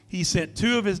Olives, he sent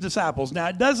 2 of his disciples. Now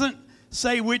it doesn't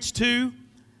say which 2,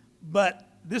 but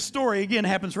this story, again,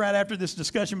 happens right after this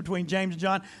discussion between James and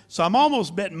John. So I'm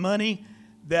almost betting money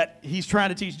that he's trying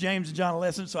to teach James and John a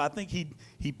lesson. So I think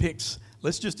he picks,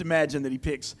 let's just imagine that he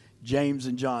picks James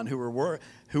and John who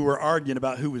were arguing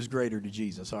about who was greater to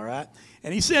Jesus, all right?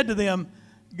 And he said to them,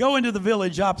 go into the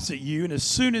village opposite you, and as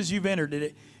soon as you've entered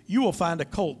it, you will find a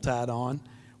colt tied on,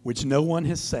 which no one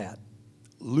has sat.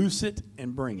 Loose it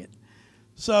and bring it.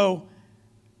 So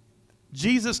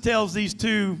Jesus tells these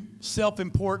 2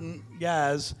 self-important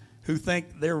guys who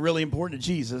think they're really important to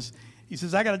Jesus, he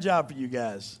says, I got a job for you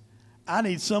guys. I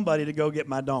need somebody to go get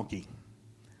my donkey.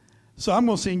 So I'm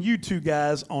going to send you 2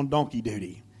 guys on donkey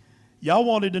duty. Y'all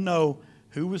wanted to know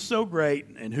who was so great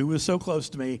and who was so close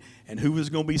to me and who was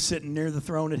going to be sitting near the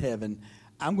throne in heaven.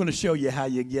 I'm going to show you how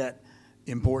you get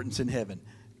importance in heaven.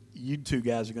 You 2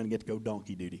 guys are going to get to go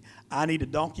donkey duty. I need a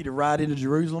donkey to ride into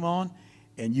Jerusalem on,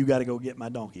 and you got to go get my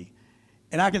donkey.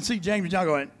 And I can see James and John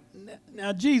going,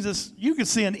 now, Jesus, you can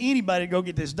send anybody to go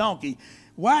get this donkey.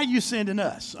 Why are you sending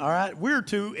us? All right? We're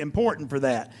too important for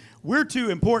that. We're too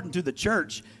important to the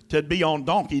church to be on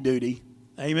donkey duty.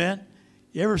 Amen?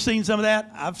 You ever seen some of that?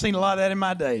 I've seen a lot of that in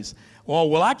my days.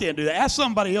 Well, I can't do that. Ask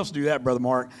somebody else to do that, Brother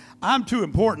Mark. I'm too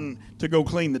important to go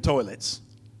clean the toilets.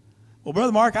 Well,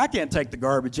 Brother Mark, I can't take the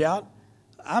garbage out.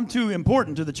 I'm too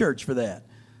important to the church for that.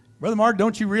 Brother Mark,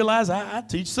 don't you realize I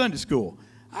teach Sunday school?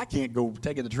 I can't go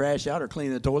taking the trash out or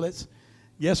cleaning the toilets.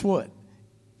 Guess what?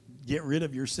 Get rid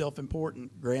of your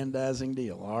self-important, grandizing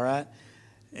deal, all right?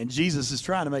 And Jesus is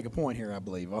trying to make a point here, I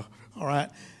believe, all right?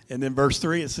 And then verse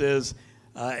 3, it says,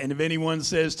 And if anyone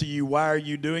says to you, why are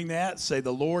you doing that? Say,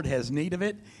 the Lord has need of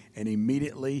it, and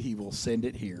immediately he will send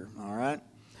it here. All right?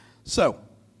 So,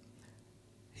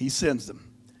 he sends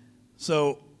them.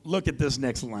 So, look at this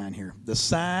next line here. The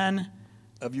sign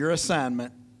of your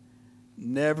assignment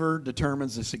never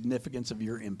determines the significance of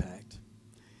your impact.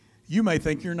 You may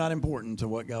think you're not important to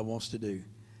what God wants to do.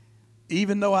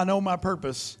 Even though I know my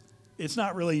purpose, it's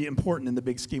not really important in the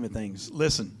big scheme of things.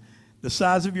 Listen, the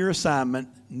size of your assignment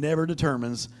never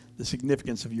determines the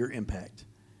significance of your impact.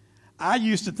 I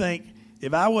used to think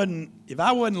if I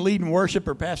wasn't leading worship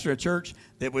or pastor a church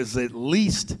that was at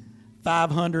least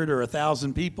 500 or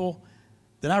 1,000 people,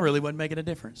 then I really wasn't making a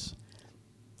difference.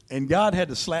 And God had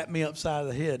to slap me upside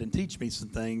the head and teach me some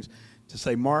things to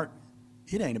say, Mark,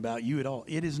 it ain't about you at all.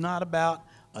 It is not about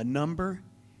a number.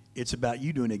 It's about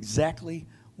you doing exactly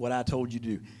what I told you to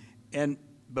do. And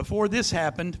before this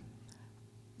happened,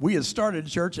 we had started a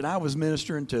church, and I was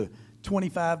ministering to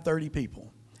 25, 30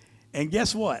 people. And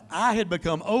guess what? I had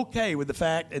become okay with the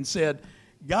fact and said,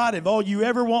 God, if all you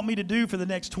ever want me to do for the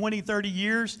next 20, 30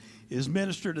 years is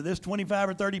minister to this 25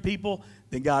 or 30 people,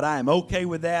 then God, I am okay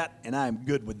with that, and I am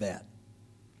good with that.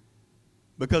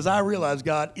 Because I realize,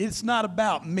 God, it's not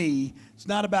about me. It's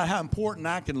not about how important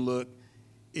I can look.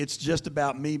 It's just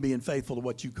about me being faithful to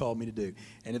what you called me to do.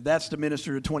 And if that's to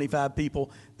minister to 25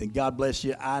 people, then God bless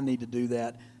you. I need to do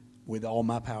that with all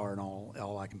my power and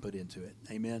all I can put into it.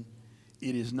 Amen?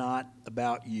 It is not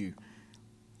about you.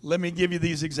 Let me give you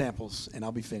these examples, and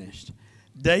I'll be finished.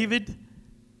 David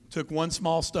took one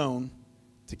small stone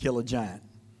to kill a giant.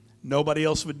 Nobody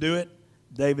else would do it.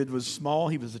 David was small.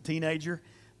 He was a teenager,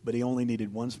 but he only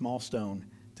needed one small stone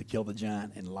to kill the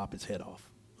giant and lop his head off.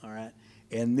 All right?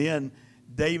 And then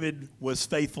David was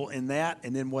faithful in that,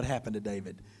 and then what happened to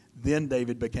David? Then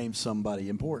David became somebody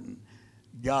important.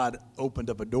 God opened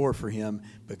up a door for him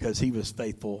because he was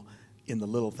faithful in the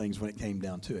little things when it came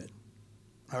down to it.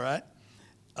 All right?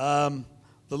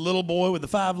 The little boy with the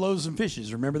 5 loaves and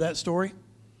fishes. Remember that story?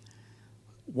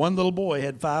 One little boy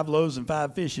had 5 loaves and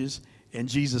 5 fishes, and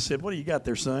Jesus said, what do you got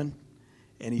there, son?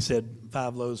 And he said,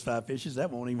 5 loaves, 5 fishes. That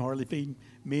won't even hardly feed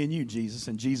me and you, Jesus.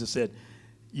 And Jesus said,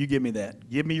 you give me that.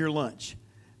 Give me your lunch.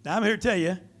 Now, I'm here to tell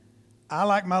you, I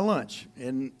like my lunch.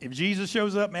 And if Jesus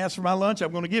shows up and asks for my lunch,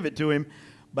 I'm going to give it to him.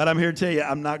 But I'm here to tell you,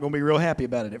 I'm not going to be real happy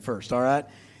about it at first, all right?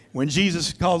 When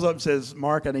Jesus calls up and says,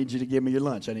 Mark, I need you to give me your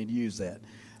lunch. I need to use that.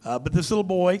 But this little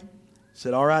boy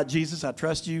said, all right, Jesus, I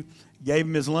trust you. Gave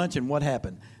him his lunch, and what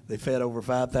happened? They fed over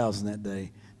 5,000 that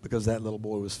day because that little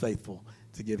boy was faithful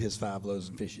to give his 5 loaves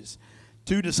and fishes.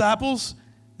 2 disciples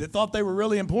that thought they were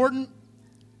really important,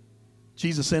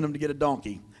 Jesus sent them to get a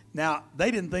donkey. Now,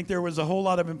 they didn't think there was a whole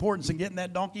lot of importance in getting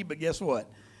that donkey, but guess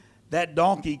what? That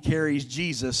donkey carries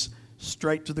Jesus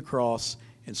straight to the cross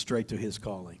and straight to his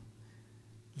calling.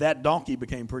 That donkey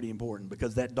became pretty important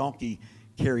because that donkey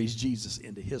carries Jesus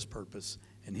into his purpose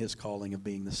and his calling of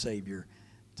being the Savior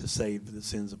to save the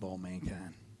sins of all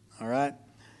mankind. All right?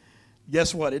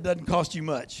 Guess what? It doesn't cost you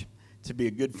much to be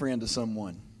a good friend to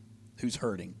someone who's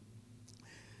hurting.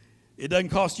 It doesn't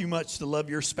cost you much to love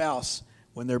your spouse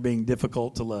when they're being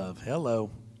difficult to love.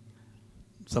 Hello.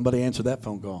 Somebody answer that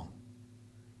phone call.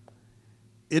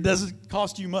 It doesn't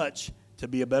cost you much to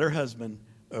be a better husband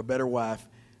or a better wife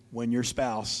when your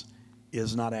spouse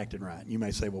is not acting right. You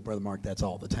may say, well, Brother Mark, that's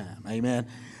all the time. Amen?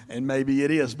 And maybe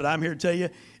it is. But I'm here to tell you,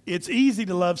 it's easy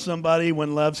to love somebody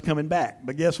when love's coming back.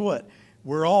 But guess what?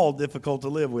 We're all difficult to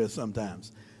live with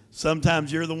sometimes.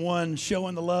 Sometimes you're the one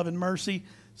showing the love and mercy.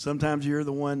 Sometimes you're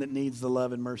the one that needs the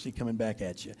love and mercy coming back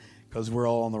at you because we're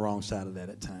all on the wrong side of that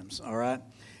at times. All right?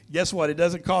 Guess what? It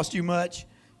doesn't cost you much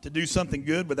to do something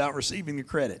good without receiving the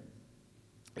credit.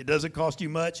 It doesn't cost you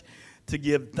much to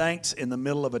give thanks in the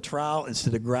middle of a trial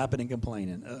instead of griping and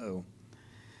complaining. Uh-oh.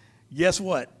 Guess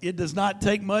what? It does not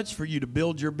take much for you to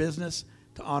build your business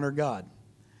to honor God.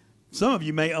 Some of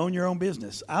you may own your own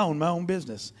business. I own my own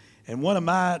business. And one of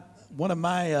my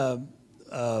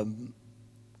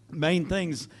main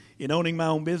things in owning my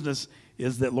own business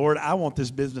is that, Lord, I want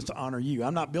this business to honor you.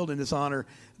 I'm not building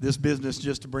this business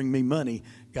just to bring me money.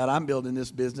 God, I'm building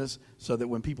this business so that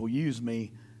when people use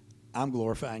me, I'm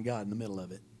glorifying God in the middle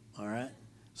of it. All right?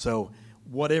 So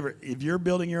whatever, if you're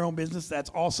building your own business,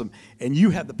 that's awesome. And you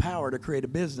have the power to create a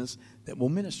business that will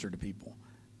minister to people.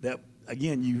 That,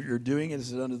 again, you're doing it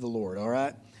as unto the Lord. All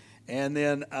right? And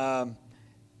then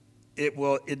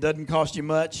it doesn't cost you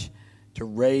much to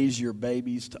raise your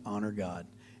babies to honor God.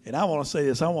 And I want to say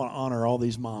this. I want to honor all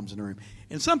these moms in the room.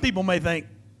 And some people may think,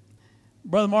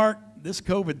 Brother Mark, this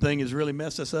COVID thing has really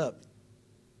messed us up.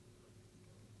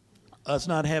 Us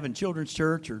not having children's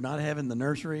church or not having the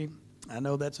nursery, I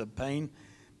know that's a pain.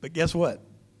 But guess what?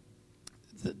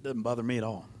 doesn't bother me at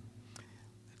all.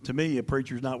 To me, a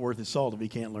preacher's not worth his salt if he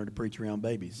can't learn to preach around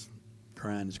babies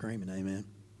crying and screaming. Amen.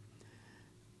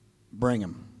 Bring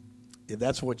them. If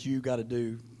that's what you got to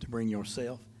do to bring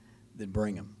yourself, then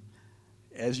bring them.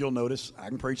 As you'll notice, I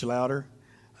can preach louder.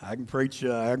 I can preach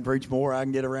more. I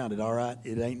can get around it, all right?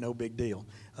 It ain't no big deal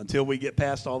until we get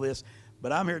past all this.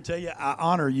 But I'm here to tell you, I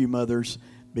honor you mothers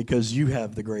because you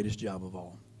have the greatest job of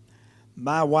all.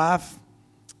 My wife,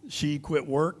 she quit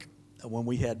work when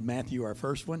we had Matthew, our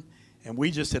first one, and we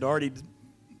just had already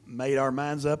made our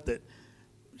minds up that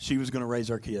she was going to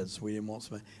raise our kids. We didn't want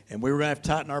somebody. And we were going to have to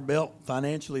tighten our belt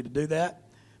financially to do that.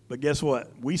 But guess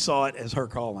what? We saw it as her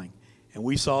calling. And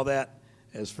we saw that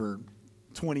as for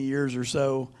 20 years or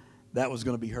so, that was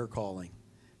going to be her calling,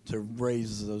 to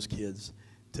raise those kids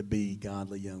to be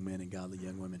godly young men and godly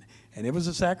young women. And it was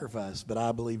a sacrifice, but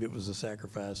I believe it was a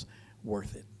sacrifice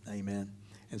worth it. Amen.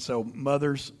 And so,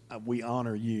 mothers, we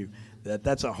honor you.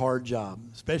 That's a hard job,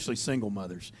 especially single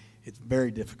mothers. It's very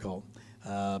difficult.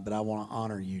 But I want to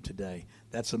honor you today.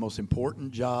 That's the most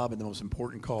important job and the most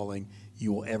important calling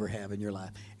you will ever have in your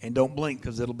life. And don't blink,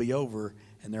 because it'll be over,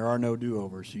 and there are no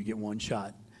do-overs. You get one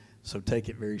shot. So take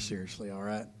it very seriously, all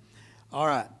right? All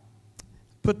right.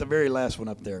 Put the very last one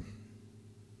up there.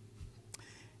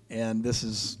 And this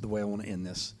is the way I want to end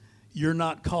this. You're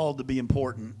not called to be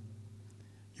important.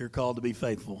 You're called to be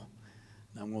faithful.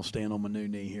 Now, I'm going to stand on my new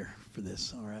knee here for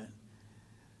this, all right?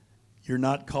 You're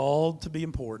not called to be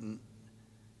important.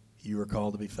 You are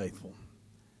called to be faithful.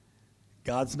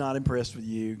 God's not impressed with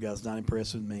you. God's not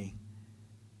impressed with me.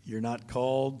 You're not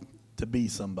called to be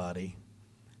somebody.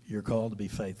 You're called to be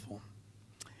faithful.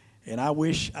 And I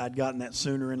wish I'd gotten that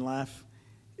sooner in life.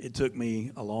 It took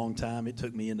me a long time. It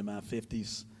took me into my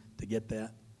 50s to get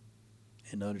that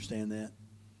and to understand that.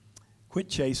 Quit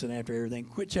chasing after everything.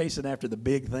 Quit chasing after the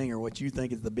big thing or what you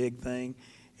think is the big thing,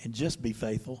 and just be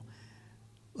faithful.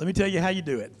 Let me tell you how you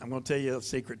do it. I'm going to tell you a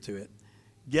secret to it.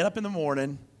 Get up in the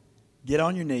morning, get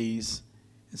on your knees,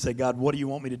 and say, God, what do you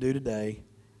want me to do today?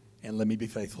 And let me be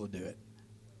faithful to do it.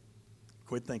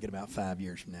 Quit thinking about 5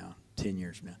 years from now, 10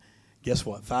 years from now. Guess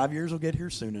what? 5 years will get here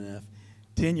soon enough.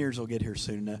 10 years will get here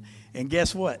soon enough. And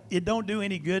guess what? It don't do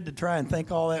any good to try and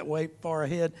think all that way far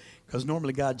ahead, because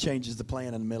normally God changes the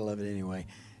plan in the middle of it anyway,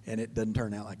 and it doesn't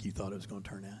turn out like you thought it was going to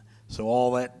turn out. So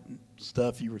all that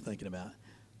stuff you were thinking about.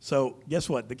 So guess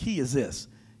what? The key is this.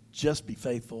 Just be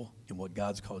faithful in what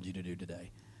God's called you to do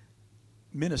today.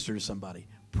 Minister to somebody.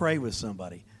 Pray with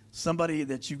somebody. Somebody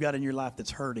that you've got in your life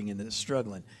that's hurting and that's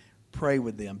struggling. Pray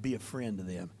with them. Be a friend to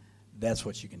them. That's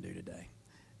what you can do today.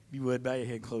 If you would, bow your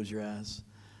head, close your eyes.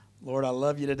 Lord, I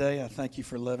love you today. I thank you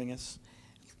for loving us.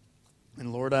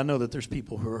 And Lord, I know that there's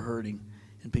people who are hurting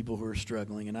and people who are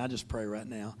struggling. And I just pray right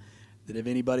now that if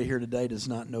anybody here today does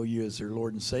not know you as their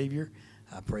Lord and Savior,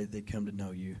 I pray that they'd come to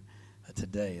know you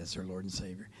today as their Lord and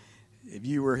Savior. If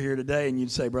you were here today and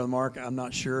you'd say, Brother Mark, I'm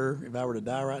not sure if I were to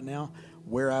die right now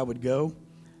where I would go,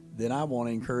 then I want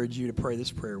to encourage you to pray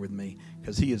this prayer with me,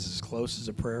 because he is as close as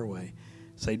a prayer away.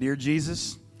 Say, Dear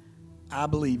Jesus, I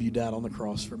believe you died on the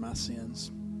cross for my sins.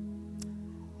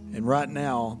 And right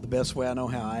now, the best way I know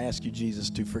how, I ask you, Jesus,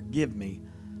 to forgive me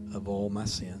of all my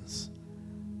sins.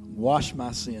 Wash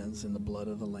my sins in the blood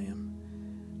of the Lamb.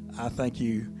 I thank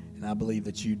you, and I believe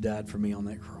that you died for me on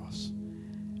that cross.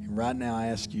 And right now, I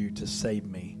ask you to save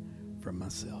me from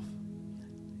myself.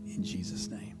 In Jesus'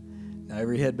 name. Now,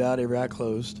 every head bowed, every eye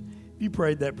closed. If you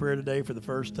prayed that prayer today for the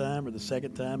first time or the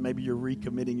second time, maybe you're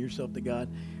recommitting yourself to God,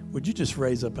 would you just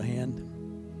raise up a hand?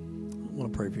 I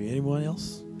want to pray for you. Anyone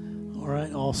else? All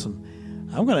right, awesome.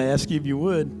 I'm going to ask you, if you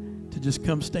would, to just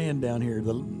come stand down here.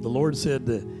 The Lord said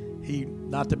that He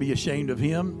not to be ashamed of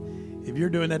Him. If you're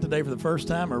doing that today for the first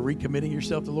time or recommitting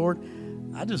yourself to the Lord,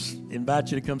 I just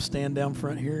invite you to come stand down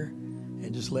front here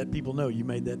and just let people know you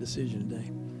made that decision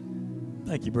today.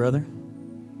 Thank you, brother.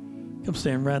 Come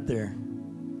stand right there.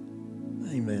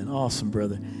 Amen. Awesome,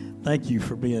 brother. Thank you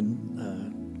for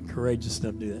being courageous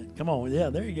enough to do that. Come on. Yeah,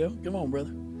 there you go. Come on,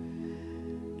 brother.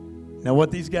 Now,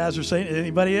 what these guys are saying,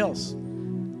 anybody else?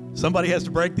 Somebody has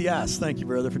to break the ice. Thank you,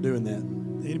 brother, for doing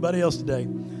that. Anybody else today?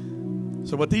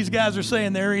 So what these guys are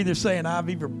saying, they're either saying, I've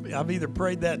either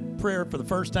prayed that prayer for the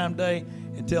first time today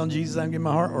and telling Jesus I'm giving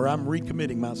my heart, or I'm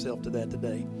recommitting myself to that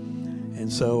today.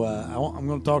 And so I'm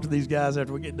going to talk to these guys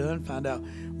after we get done, find out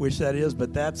which that is.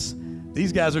 But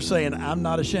these guys are saying, I'm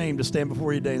not ashamed to stand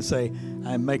before you today and say,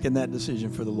 I'm making that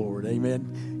decision for the Lord.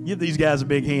 Amen. Give these guys a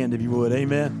big hand if you would.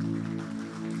 Amen.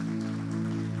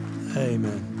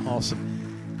 Amen.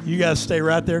 Awesome. You guys stay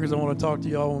right there, because I want to talk to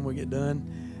y'all when we get done.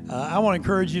 I want to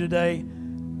encourage you today,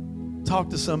 talk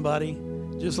to somebody,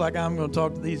 just like I'm going to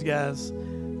talk to these guys.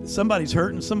 Somebody's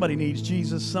hurting. Somebody needs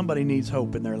Jesus. Somebody needs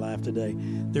hope in their life today.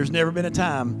 There's never been a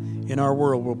time in our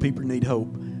world where people need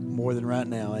hope more than right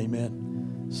now.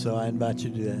 Amen. So I invite you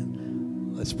to do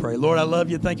that. Let's pray. Lord, I love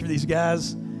you. Thank you for these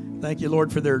guys. Thank you,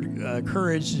 Lord, for their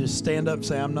courage to just stand up and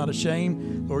say, I'm not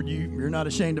ashamed. Lord, you're not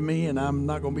ashamed of me, and I'm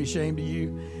not going to be ashamed of you.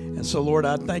 And so, Lord,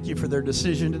 I thank you for their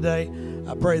decision today.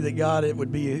 I pray that, God, it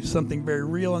would be something very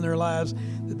real in their lives,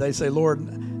 that they say, Lord,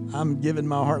 I'm giving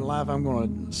my heart and life. I'm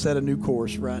going to set a new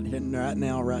course right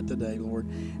now, right today, Lord.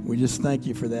 We just thank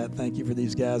you for that. Thank you for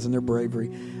these guys and their bravery.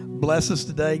 Bless us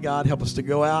today, God. Help us to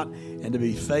go out and to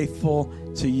be faithful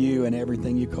to you and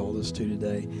everything you called us to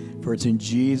today. For it's in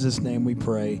Jesus' name we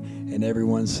pray. And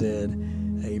everyone said,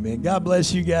 amen. God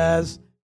bless you guys.